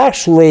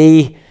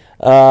actually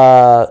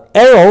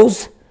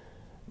arrows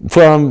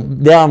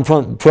from down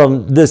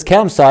from this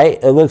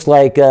campsite. It looks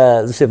like,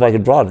 let's see if I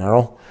can draw an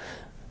arrow.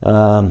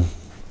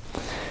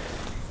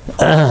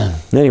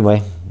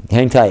 Anyway,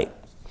 hang tight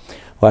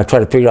while I try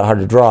to figure out how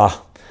to draw.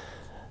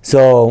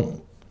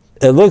 So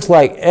it looks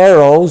like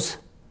arrows.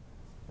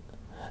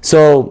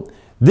 So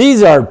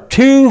These are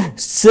two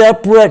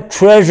separate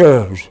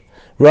treasures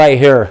right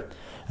here.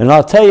 And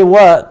I'll tell you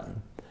what,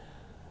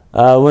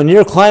 when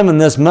you're climbing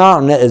this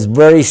mountain, it is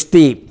very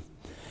steep.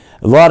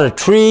 A lot of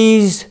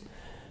trees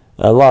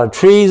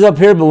up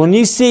here, but when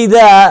you see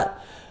that,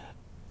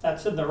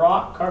 that's in the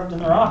rock, carved in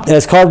the rock?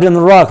 It's carved in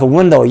the rock, a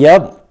window,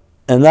 yep.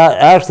 And that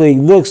actually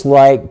looks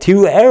like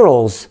two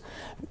arrows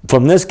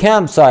from this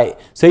campsite.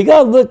 So you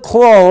got to look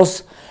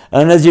close,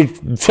 and as you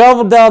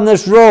travel down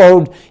this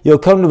road, you'll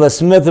come to the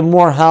Smith and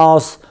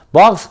Morehouse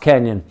Box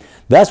Canyon.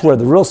 That's where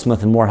the real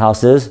Smith and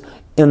Morehouse is,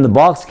 in the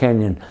Box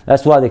Canyon.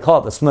 That's why they call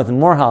it the Smith and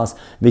Morehouse,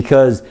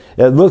 because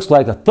it looks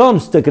like a thumb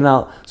sticking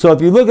out. So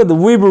if you look at the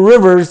Weber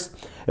Rivers,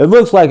 it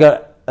looks like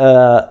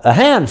a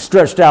hand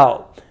stretched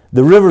out.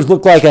 The rivers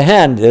look like a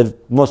hand.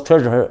 Most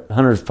treasure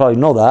hunters probably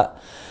know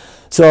that.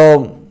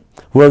 So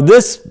where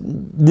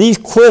these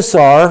cliffs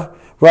are,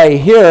 right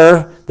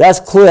here,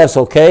 that's cliffs,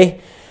 okay?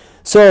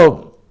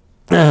 So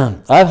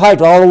I've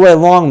hiked all the way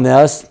along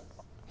this.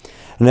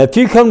 And if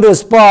you come to a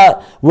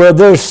spot where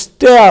there's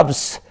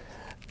steps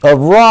of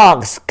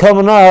rocks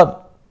coming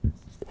up,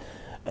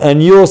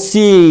 and you'll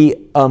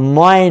see a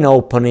mine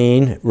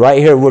opening right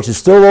here, which is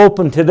still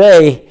open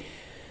today.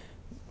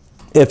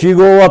 If you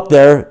go up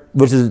there,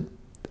 which is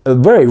a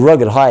very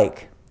rugged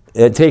hike.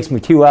 It takes me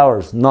 2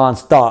 hours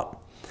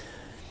non-stop.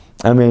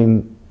 I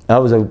mean,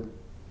 the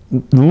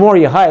more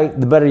you hike,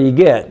 the better you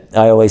get,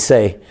 I always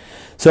say.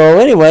 So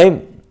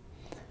anyway,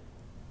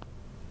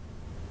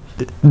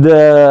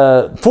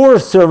 the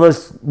Forest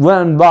Service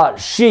went and bought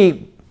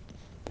sheep,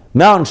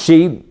 mountain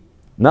sheep,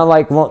 not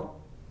like the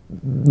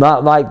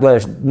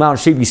mountain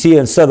sheep you see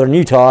in southern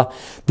Utah.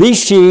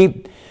 These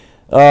sheep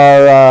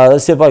are,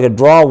 let's see if I could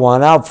draw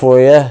one out for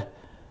you.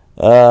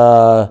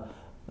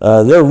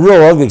 They're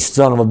real ugly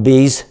son of a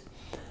bees.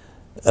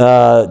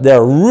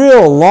 They're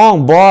real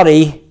long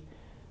body,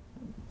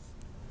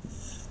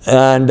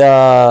 and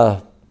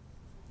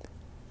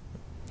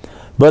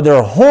but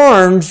their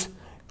horns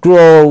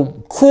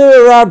grow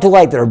clear out to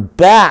like their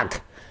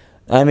back.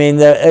 I mean,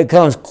 it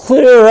comes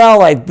clear out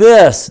like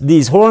this.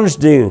 These horns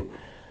do,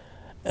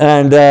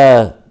 and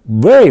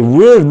very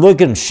weird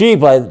looking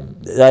sheep.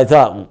 I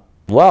thought,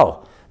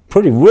 wow,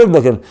 pretty weird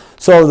looking.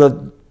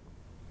 So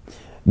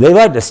they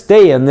like to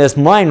stay in this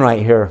mine right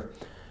here.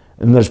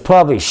 And there's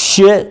probably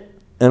shit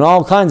and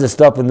all kinds of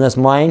stuff in this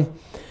mine.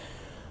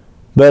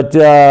 But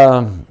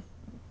as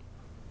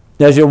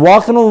you're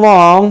walking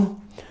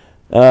along,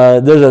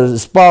 there's a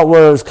spot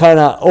where it's kind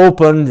of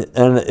open,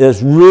 and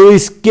it's really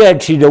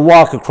sketchy to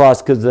walk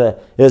across because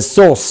it's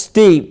so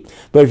steep.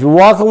 But if you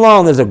walk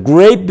along, there's a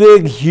great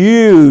big,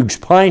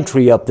 huge pine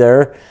tree up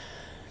there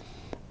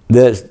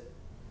that's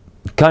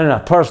kind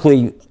of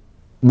partially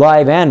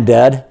live and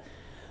dead.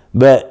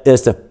 But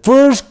it's the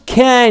first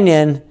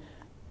canyon.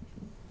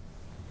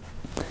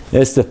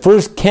 It's the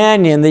first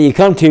canyon that you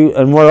come to,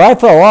 and where I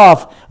fell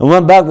off and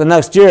went back the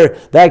next year,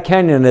 that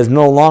canyon is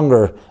no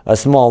longer a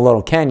small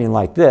little canyon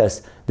like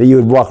this, that you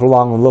would walk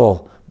along a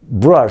little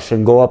brush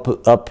and go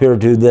up here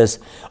to this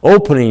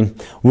opening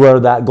where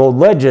that gold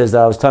ledge is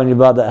that I was telling you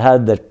about, that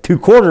had the 2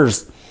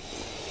 quarters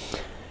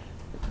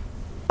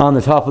on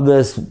the top of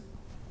this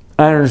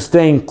iron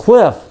stained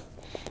cliff.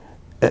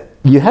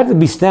 You had to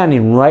be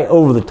standing right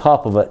over the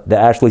top of it to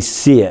actually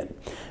see it,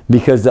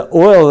 because the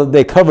oil that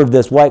they covered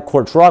this white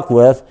quartz rock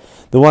with,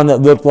 the one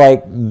that looked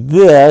like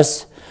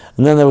this,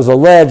 and then there was a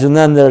ledge, and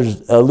then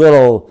there's a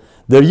little,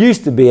 there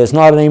used to be, it's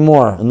not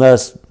anymore,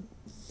 unless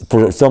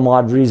for some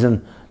odd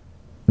reason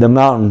the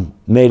mountain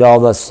made all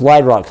the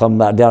slide rock come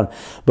back down.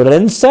 But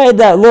inside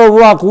that little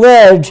rock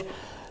ledge,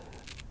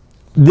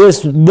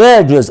 this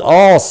ledge was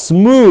all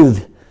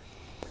smooth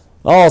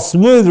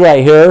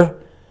right here.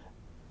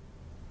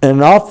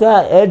 And off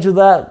that edge of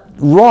that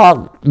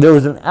rock, there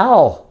was an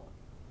owl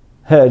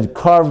head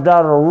carved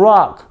out of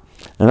rock.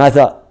 And I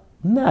thought,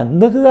 man,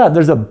 look at that.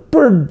 There's a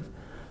bird.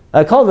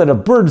 I called it a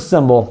bird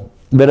symbol,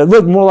 but it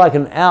looked more like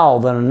an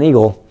owl than an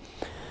eagle.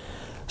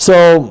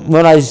 So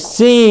when I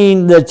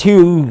seen the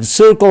 2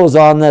 circles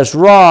on this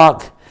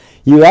rock,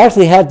 you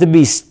actually had to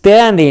be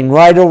standing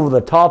right over the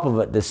top of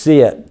it to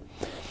see it.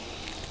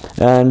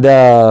 And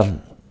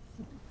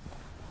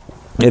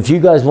if you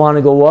guys want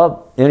to go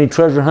up, any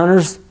treasure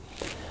hunters,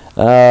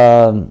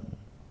 I'll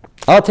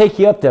take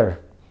you up there.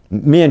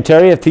 Me and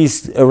Terry, if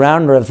he's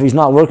around or if he's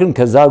not working,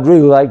 because I'd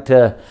really like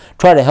to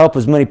try to help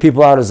as many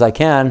people out as I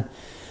can.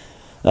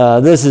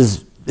 This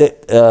is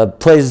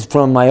plays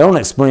from my own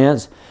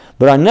experience,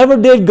 but I never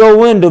did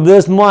go into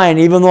this mine,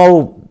 even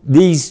though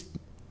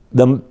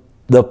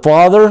the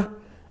father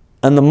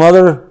and the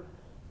mother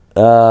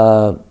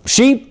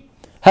sheep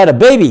had a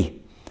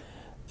baby,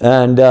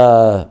 and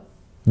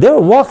they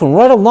were walking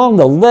right along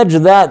the ledge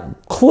of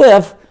that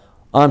cliff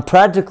on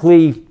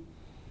practically,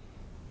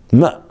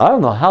 I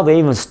don't know how they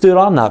even stood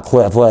on that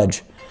cliff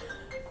ledge,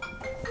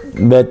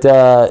 but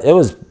it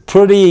was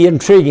pretty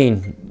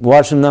intriguing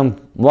watching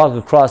them walk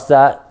across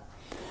that.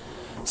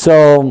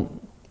 So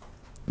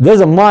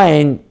there's a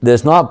mine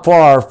that's not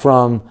far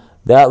from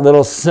that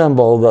little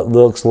symbol that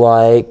looks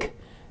like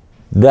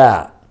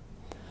that.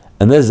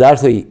 And this is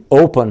actually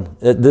open.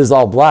 This is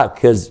all black,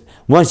 because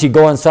once you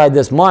go inside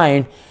this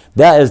mine,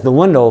 that is the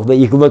window that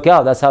you can look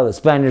out. That's how the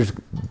Spaniards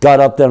got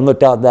up there and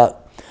looked out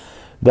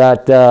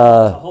that's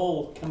a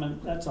hole coming.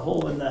 That's a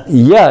hole in the...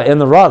 Yeah, in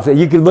the rocks.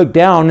 You could look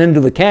down into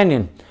the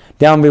canyon,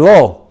 down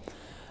below.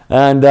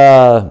 And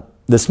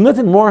the Smith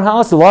and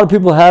Morehouse, a lot of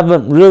people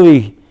haven't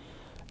really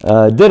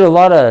did a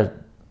lot of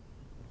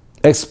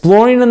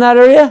exploring in that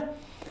area,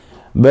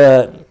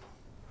 but...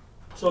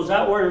 So is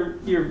that where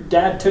your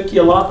dad took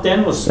you a lot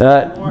then, was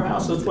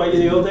Morehouse? That's why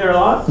you go there a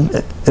lot?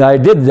 I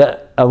did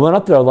that. I went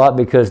up there a lot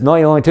because, no,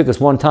 he only took us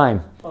one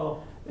time.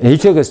 Oh. He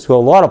took us to a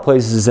lot of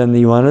places in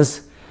the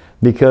Uintas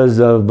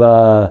because of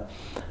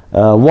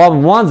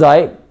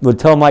Wanzite would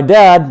tell my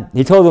dad,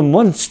 he told him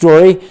one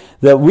story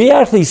that we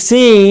actually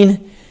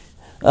seen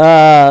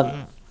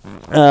over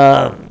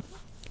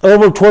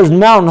towards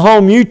Mountain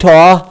Home,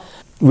 Utah,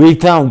 we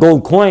found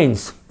gold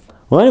coins.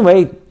 Well,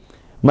 anyway,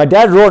 my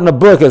dad wrote in a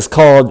book, it's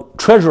called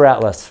Treasure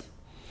Atlas.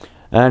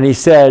 And he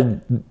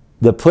said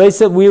the place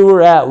that we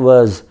were at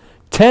was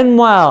 10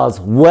 miles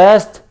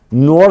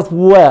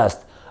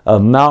northwest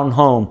of Mountain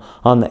Home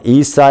on the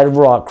east side of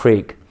Rock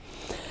Creek.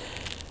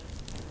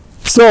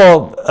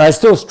 So I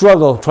still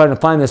struggle trying to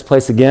find this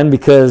place again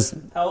because...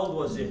 How old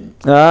was you?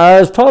 I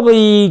was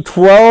probably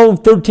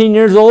 12, 13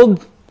 years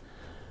old.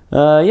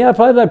 Yeah,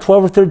 probably about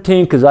 12 or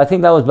 13, because I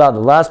think that was about the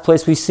last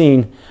place we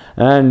seen.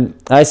 And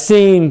I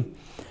seen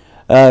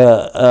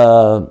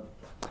the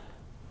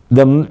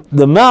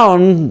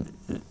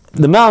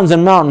mountains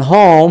in Mountain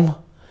Home.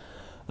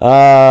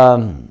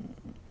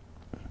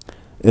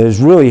 It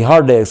was really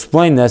hard to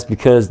explain this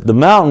because the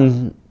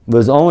mountain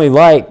was only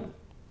like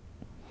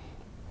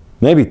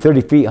maybe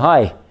 30 feet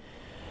high.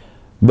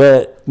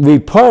 But we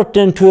parked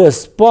into a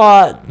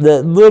spot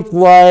that looked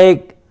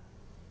like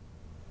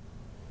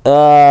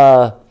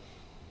Robin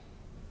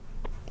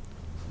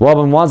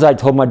Wanzite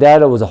told my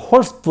dad it was a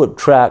horsefoot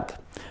track,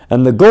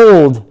 and the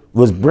gold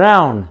was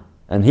brown,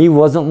 and he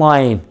wasn't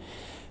lying,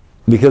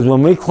 because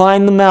when we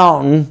climbed the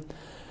mountain,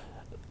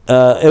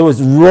 it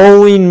was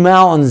rolling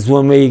mountains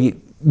when we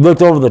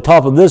looked over the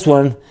top of this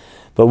one,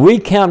 but we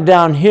camped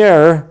down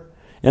here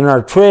in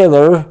our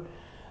trailer,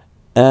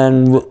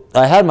 and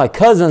I had my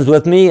cousins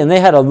with me, and they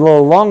had a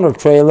little longer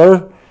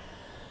trailer,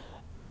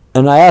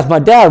 and I asked my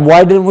dad,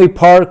 why didn't we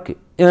park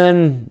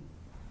in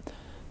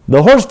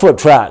the horsefoot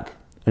track?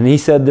 And he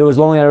said there was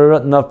only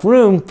enough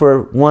room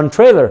for one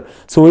trailer.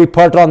 So we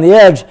parked on the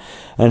edge.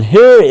 And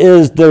here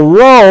is the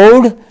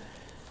road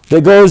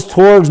that goes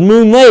towards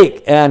Moon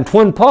Lake and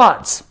Twin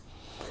Pots.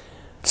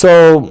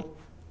 So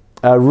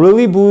I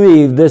really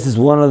believe this is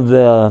one of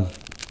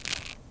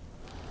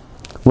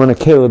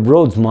Caleb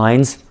Rhodes'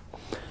 mines.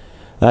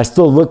 And I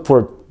still look for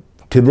it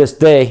to this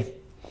day.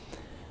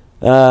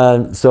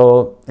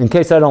 So in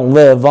case I don't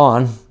live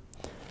on,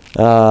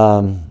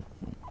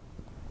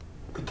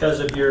 because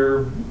of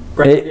your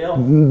brachial?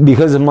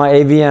 Because of my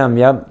AVM,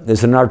 yep.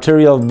 It's an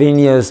arterial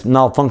venous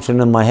malfunction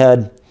in my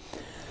head.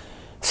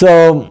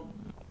 So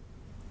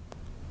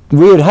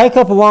we would hike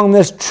up along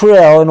this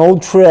trail, an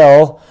old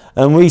trail,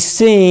 and we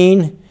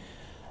seen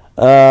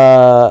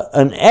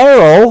an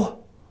arrow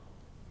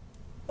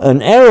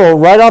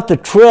right off the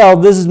trail.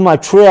 This is my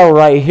trail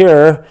right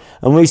here.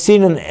 And we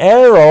seen an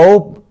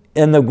arrow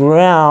in the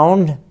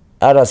ground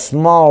out of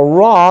small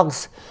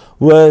rocks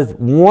with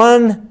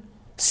one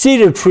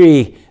cedar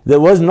tree that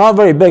was not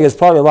very big. It's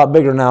probably a lot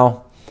bigger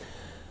now.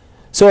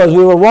 So as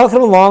we were walking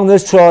along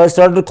this trail, I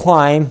started to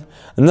climb,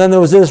 and then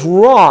there was this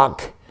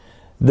rock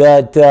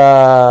that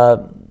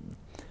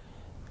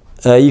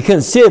you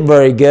couldn't see it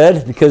very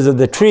good because of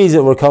the trees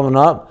that were coming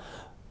up,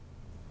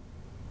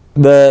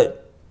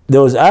 but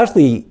there was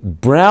actually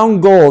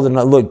brown gold, and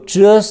it looked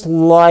just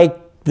like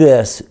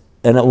this,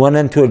 and it went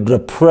into a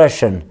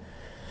depression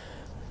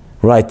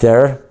right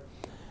there.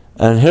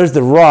 And here's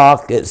the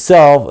rock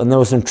itself, and there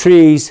were some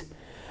trees.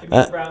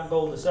 Brown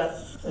gold, is that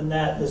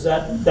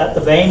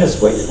the vein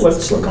is what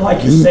it's looking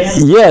like you're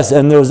saying? Yes,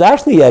 and there was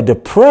actually a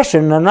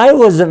depression, and I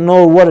wasn't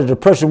know what a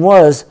depression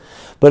was,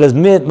 but as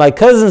my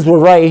cousins were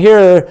right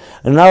here,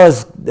 and I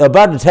was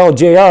about to tell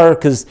JR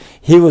because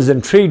he was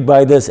intrigued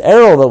by this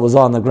arrow that was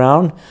on the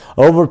ground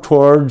over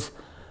towards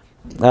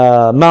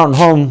Mountain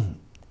Home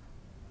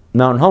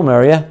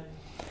area.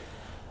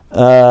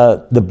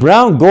 The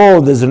brown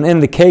gold is an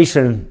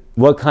indication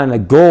what kind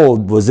of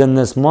gold was in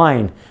this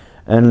mine.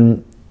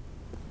 And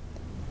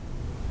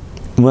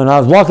when I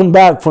was walking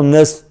back from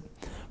this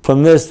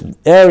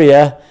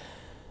area,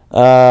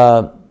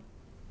 I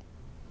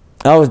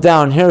was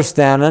down here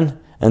standing,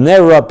 and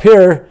they were up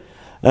here,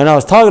 and I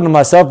was talking to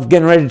myself,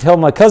 getting ready to tell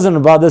my cousin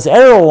about this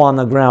arrow on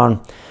the ground.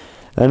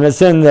 And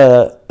it's in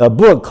a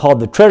book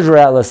called the Treasure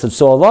Atlas. And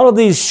so a lot of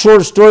these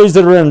short stories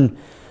that are in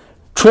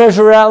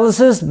treasure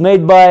atlases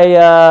made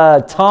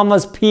by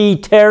Thomas P.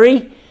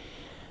 Terry,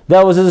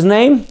 that was his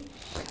name,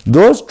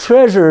 those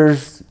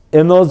treasures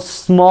in those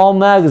small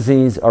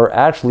magazines are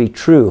actually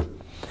true.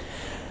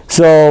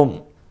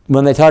 So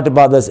when they talked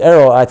about this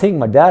arrow, I think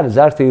my dad is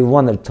actually the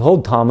one that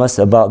told Thomas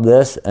about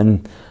this,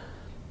 and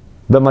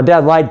But my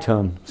dad lied to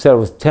him, said it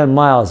was 10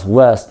 miles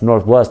west,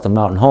 northwest of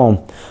Mountain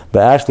Home,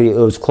 but actually it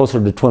was closer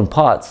to Twin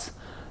Pots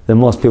than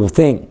most people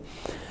think.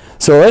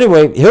 So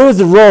anyway, here was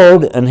the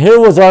road, and here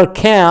was our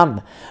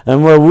camp,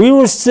 and where we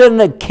were sitting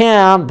at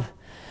camp,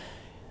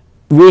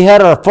 we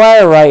had our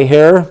fire right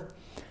here.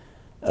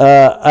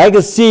 I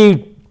could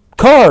see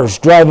cars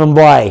driving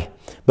by,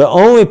 but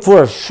only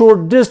for a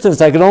short distance.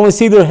 I could only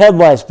see their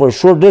headlights for a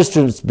short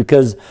distance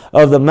because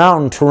of the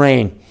mountain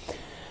terrain.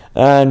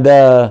 And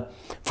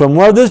from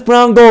where this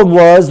brown gold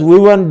was, we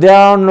went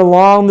down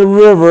along the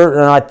river,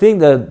 and I think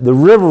the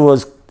river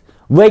was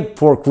Lake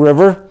Fork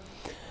River.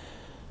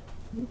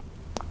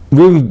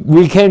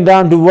 We came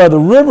down to where the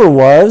river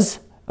was,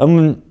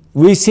 and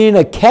we seen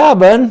a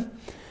cabin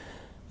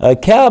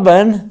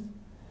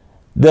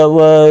that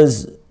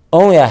was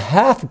only a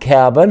half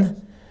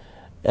cabin,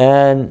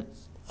 and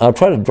I'll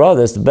try to draw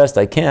this the best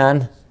I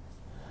can.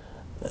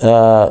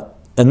 And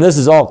this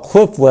is all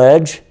cliff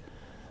ledge,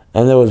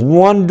 and there was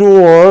one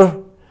door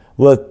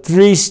with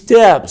 3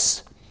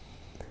 steps.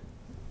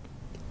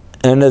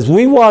 And as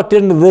we walked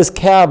into this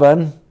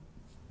cabin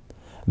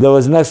that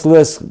was next to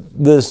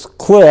this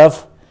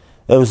cliff,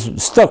 it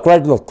was stuck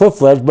right to the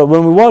cliff ledge, but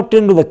when we walked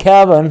into the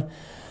cabin,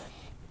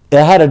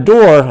 it had a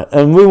door,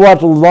 and we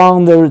walked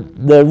along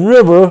the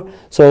river.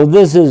 So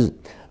this is,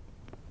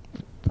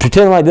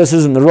 pretend like this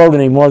isn't the road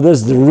anymore, this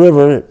is the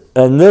river,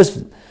 and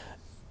this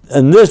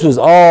was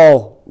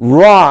all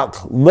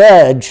rock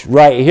ledge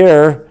right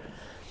here.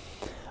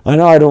 I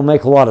know I don't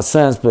make a lot of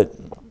sense, but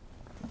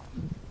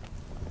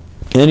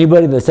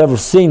anybody that's ever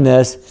seen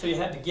this. So you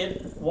had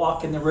to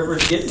walk in the river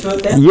to get to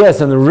it then? Yes,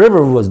 and the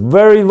river was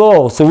very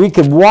low, so we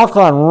could walk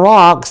on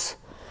rocks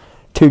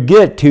to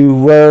get to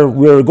where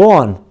we were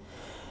going.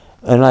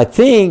 And I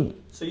think...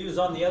 So you was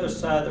on the other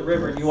side of the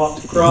river and you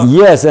walked across?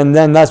 Yes, and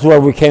then that's where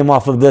we came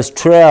off of this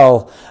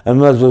trail,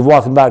 and as we were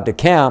walking back to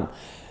camp,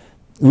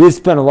 we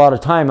spent a lot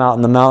of time out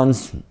in the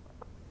mountains,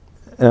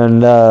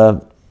 and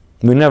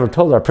we never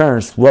told our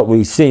parents what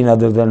we seen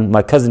other than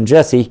my cousin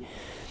Jesse.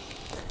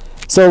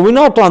 So we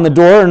knocked on the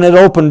door, and it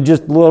opened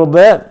just a little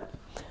bit.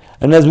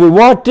 And as we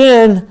walked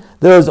in,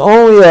 there was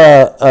only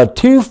a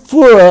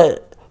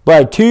 2-foot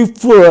by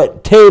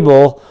 2-foot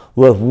table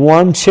with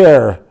 1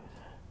 chair.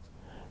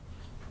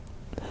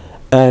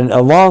 And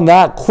along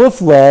that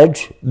cliff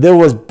ledge, there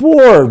was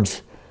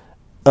boards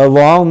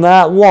along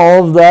that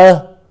wall of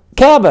the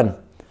cabin.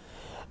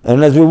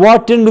 And as we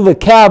walked into the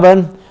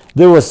cabin,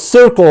 there was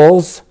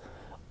circles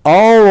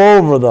all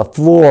over the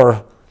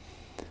floor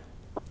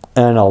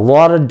and a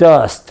lot of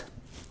dust.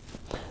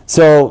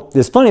 So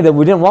it's funny that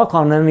we didn't walk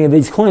on any of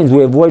these coins.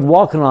 We avoid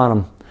walking on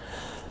them.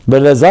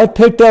 But as I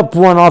picked up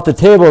one off the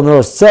table, and there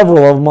were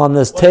several of them on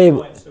this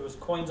table. Coins? There was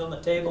coins on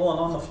the table and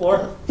on the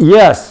floor?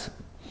 Yes.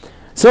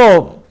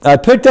 So I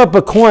picked up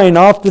a coin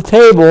off the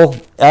table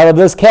out of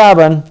this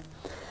cabin,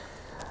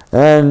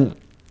 and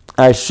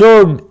I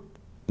showed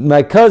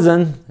my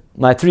cousin,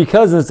 my 3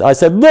 cousins, I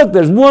said, look,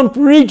 there's one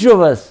for each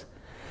of us.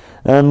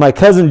 And my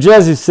cousin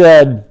Jesse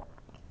said,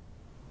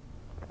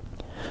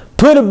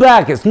 put it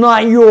back, it's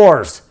not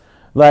yours.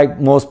 Like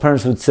most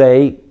parents would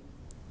say,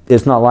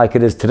 it's not like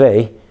it is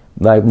today.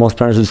 Like most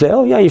parents would say,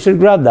 oh yeah, you should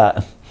grab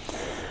that.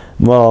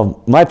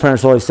 Well, my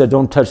parents always said,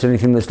 don't touch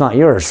anything that's not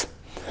yours.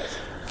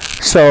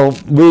 So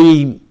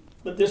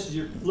But this is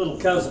your little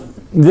cousin.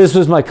 This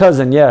was my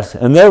cousin, yes.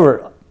 And they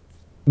were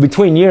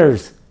between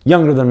years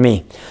younger than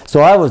me.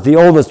 So I was the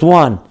oldest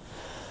one.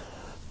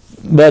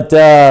 But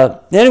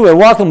anyway,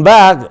 walking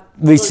back,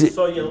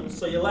 So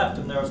you left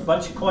and there was a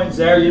bunch of coins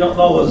there. You don't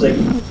know, was they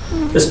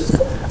just...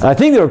 I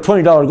think they were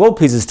 $20 gold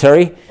pieces,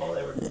 Terry. Oh,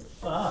 they were...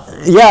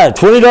 Yeah,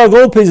 $20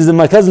 gold pieces, and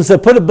my cousin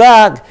said, put it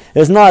back,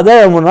 it's not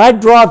there. And when I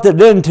dropped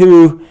it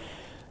into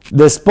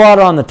the spot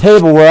on the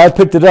table where I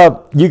picked it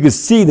up, you could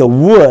see the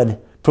wood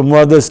from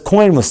where this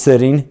coin was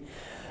sitting.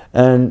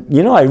 And,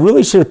 you know, I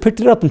really should have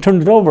picked it up and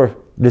turned it over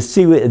to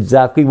see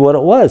exactly what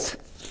it was.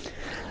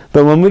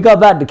 But when we got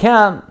back to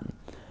camp,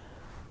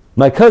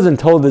 my cousin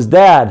told his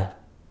dad,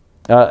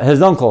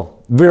 his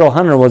uncle, Vero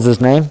Hunter was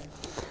his name.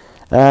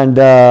 And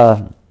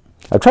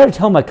I tried to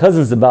tell my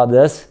cousins about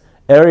this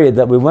area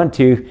that we went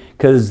to,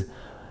 because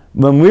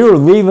when we were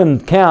leaving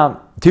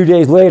camp 2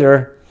 days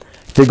later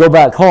to go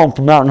back home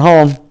from Mountain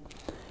Home,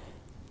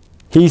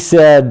 he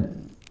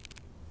said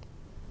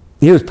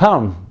he was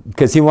pounding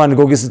because he wanted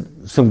to go get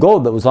some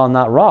gold that was on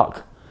that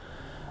rock.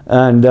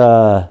 And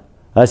I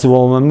said,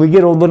 well, when we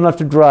get old enough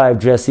to drive,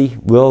 Jesse,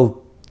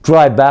 we'll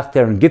drive back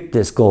there and get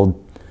this gold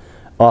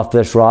off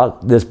this rock,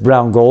 this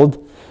brown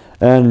gold.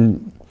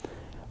 And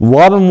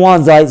Robin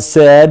Wanzite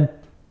said,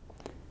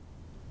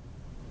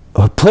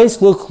 a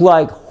place looked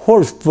like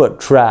horsefoot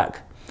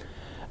track.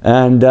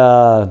 And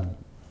Robin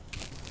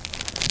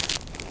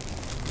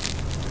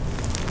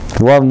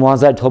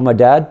Wanzite told my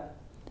dad,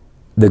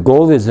 the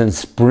gold is in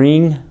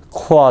Spring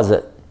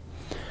Closet.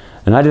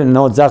 And I didn't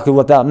know exactly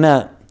what that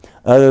meant,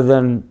 other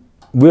than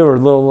we were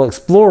little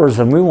explorers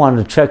and we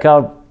wanted to check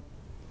out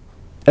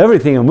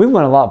everything. And we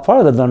went a lot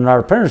farther than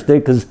our parents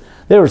did because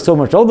they were so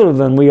much older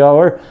than we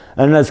are.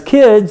 And as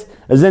kids,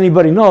 as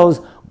anybody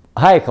knows,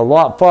 hike a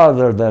lot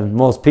farther than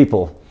most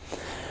people.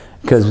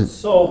 Because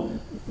so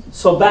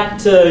back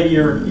to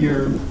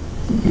your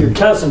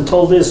cousin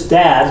told his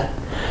dad.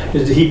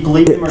 Did he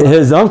believe him or not?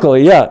 His uncle,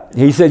 yeah.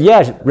 He said,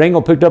 yeah,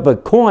 Rango picked up a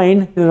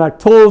coin, and I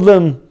told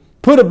him,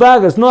 put it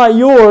back, it's not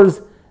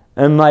yours.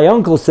 And my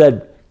uncle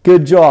said,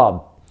 good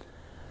job.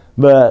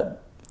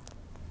 But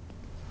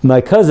my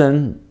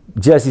cousin,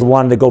 Jesse,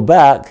 wanted to go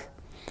back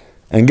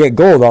and get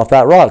gold off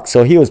that rock.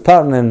 So he was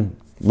pouting in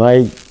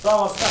my... So I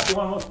want to stop you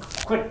one more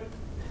quick.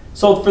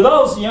 So for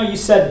those, you know, you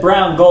said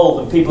brown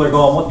gold, and people are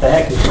going, what the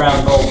heck is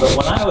brown gold? But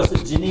when I was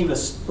at Geneva,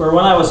 or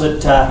when I was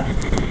at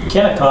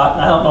Kennecott,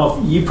 I don't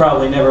know if you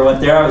probably never went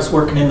there, I was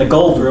working in the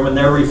gold room, and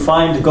their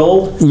refined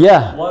gold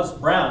was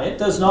brown. It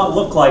does not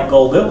look like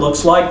gold. It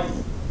looks like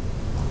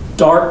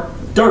dark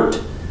dirt.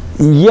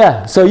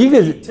 Yeah, so you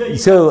could,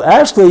 so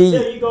actually...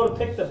 Until you go to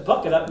pick the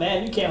bucket up,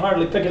 man, you can't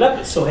hardly pick it up,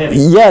 it's so heavy.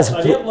 Yes.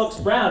 But it looks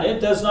brown. It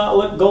does not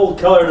look gold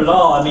colored at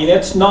all. I mean,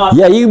 it's not...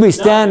 Yeah, you could be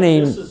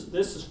standing...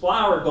 This is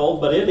flour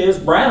gold, but it is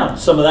brown.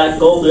 Some of that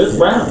gold is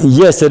brown.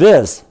 Yes, it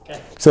is.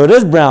 Okay. So it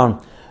is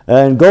brown.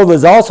 And gold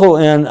is also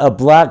in a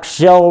black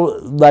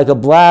shell, like a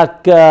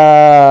black...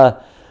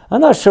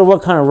 I'm not sure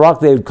what kind of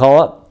rock they would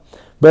call it,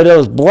 but it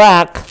was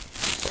black.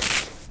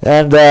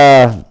 And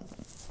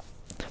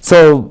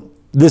so...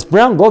 this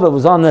brown gold that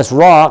was on this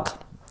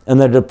rock in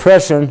the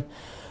depression,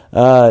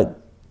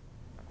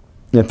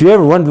 if you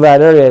ever went to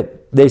that area,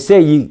 they say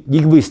you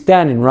could be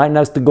standing right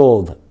next to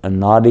gold and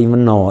not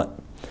even know it.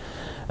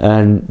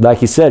 And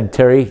like you said,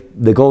 Terry,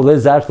 the gold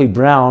is actually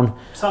brown.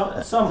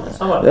 Unless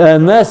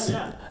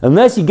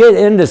you get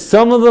into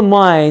some of the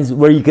mines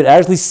where you could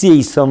actually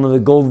see some of the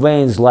gold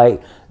veins,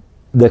 like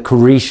the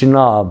Karish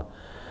Knob.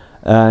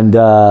 And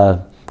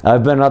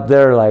I've been up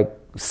there like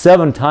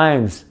 7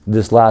 times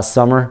this last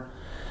summer,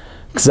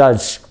 because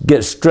I'd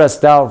get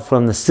stressed out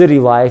from the city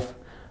life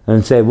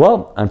and say,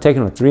 well, I'm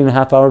taking a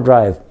 3.5-hour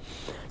drive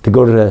to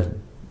go to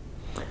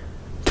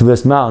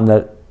this mountain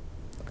that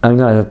I'm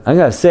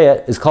gonna say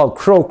it. It's called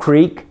Crow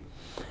Creek,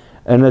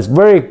 and it's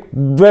very,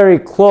 very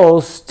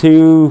close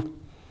to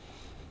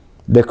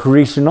the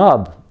Karish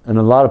Knob. And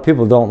a lot of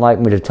people don't like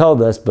me to tell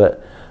this,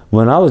 but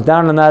when I was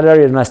down in that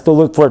area, and I still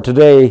look for it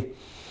today,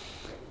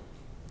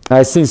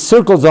 I seen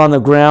circles on the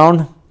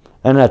ground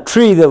and a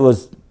tree that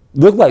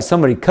looked like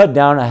somebody cut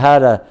down. It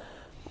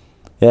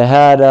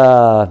had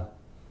a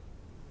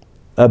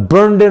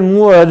burned in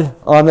wood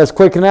on this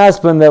quicken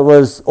aspen that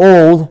was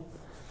old,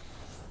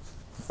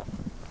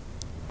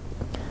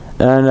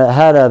 and it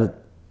had a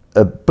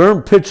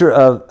burnt picture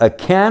of a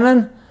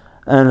cannon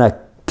and a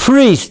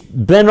priest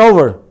bent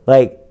over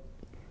like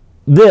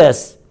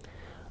this,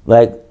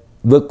 like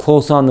look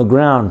close on the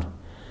ground,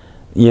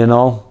 you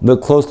know,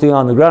 look closely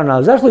on the ground. And I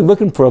was actually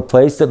looking for a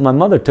place that my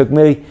mother took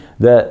me,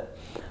 that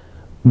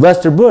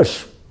Lester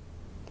Bush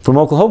from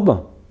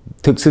Oklahoma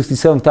took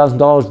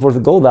 $67,000 worth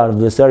of gold out of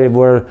this area,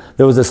 where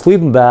there was a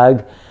sleeping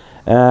bag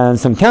and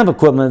some camp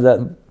equipment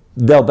that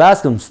Del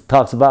Bascom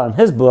talks about in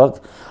his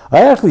book.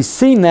 I actually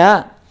seen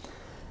that.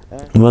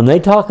 When they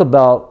talk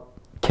about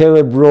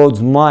Caleb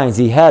Rhodes' mines,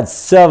 he had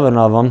 7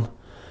 of them,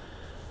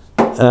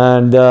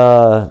 and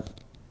I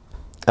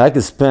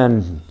could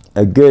spend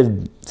a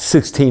good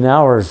 16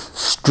 hours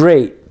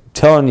straight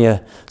telling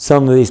you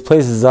some of these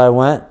places I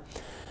went.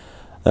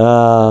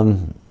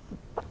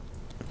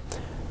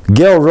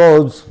 Gail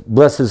Rhodes,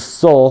 bless his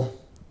soul,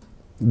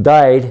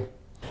 died.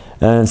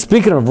 And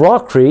speaking of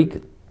Rock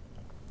Creek,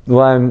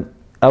 well,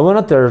 I went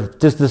up there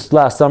just this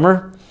last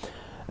summer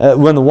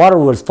when the water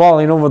was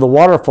falling over the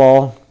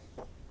waterfall.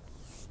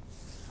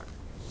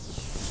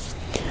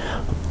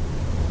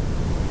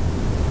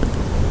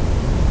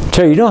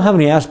 Terry, you don't have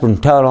any aspirin,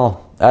 Tylenol,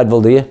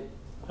 Advil, do you?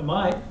 I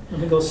might. Let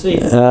me go see.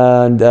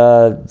 And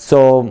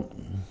so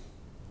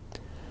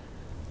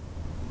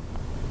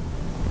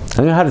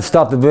I'm gonna have to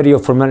stop the video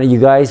for a minute, you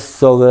guys,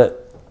 so that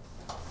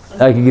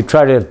I can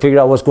try to figure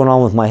out what's going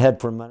on with my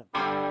head for a minute.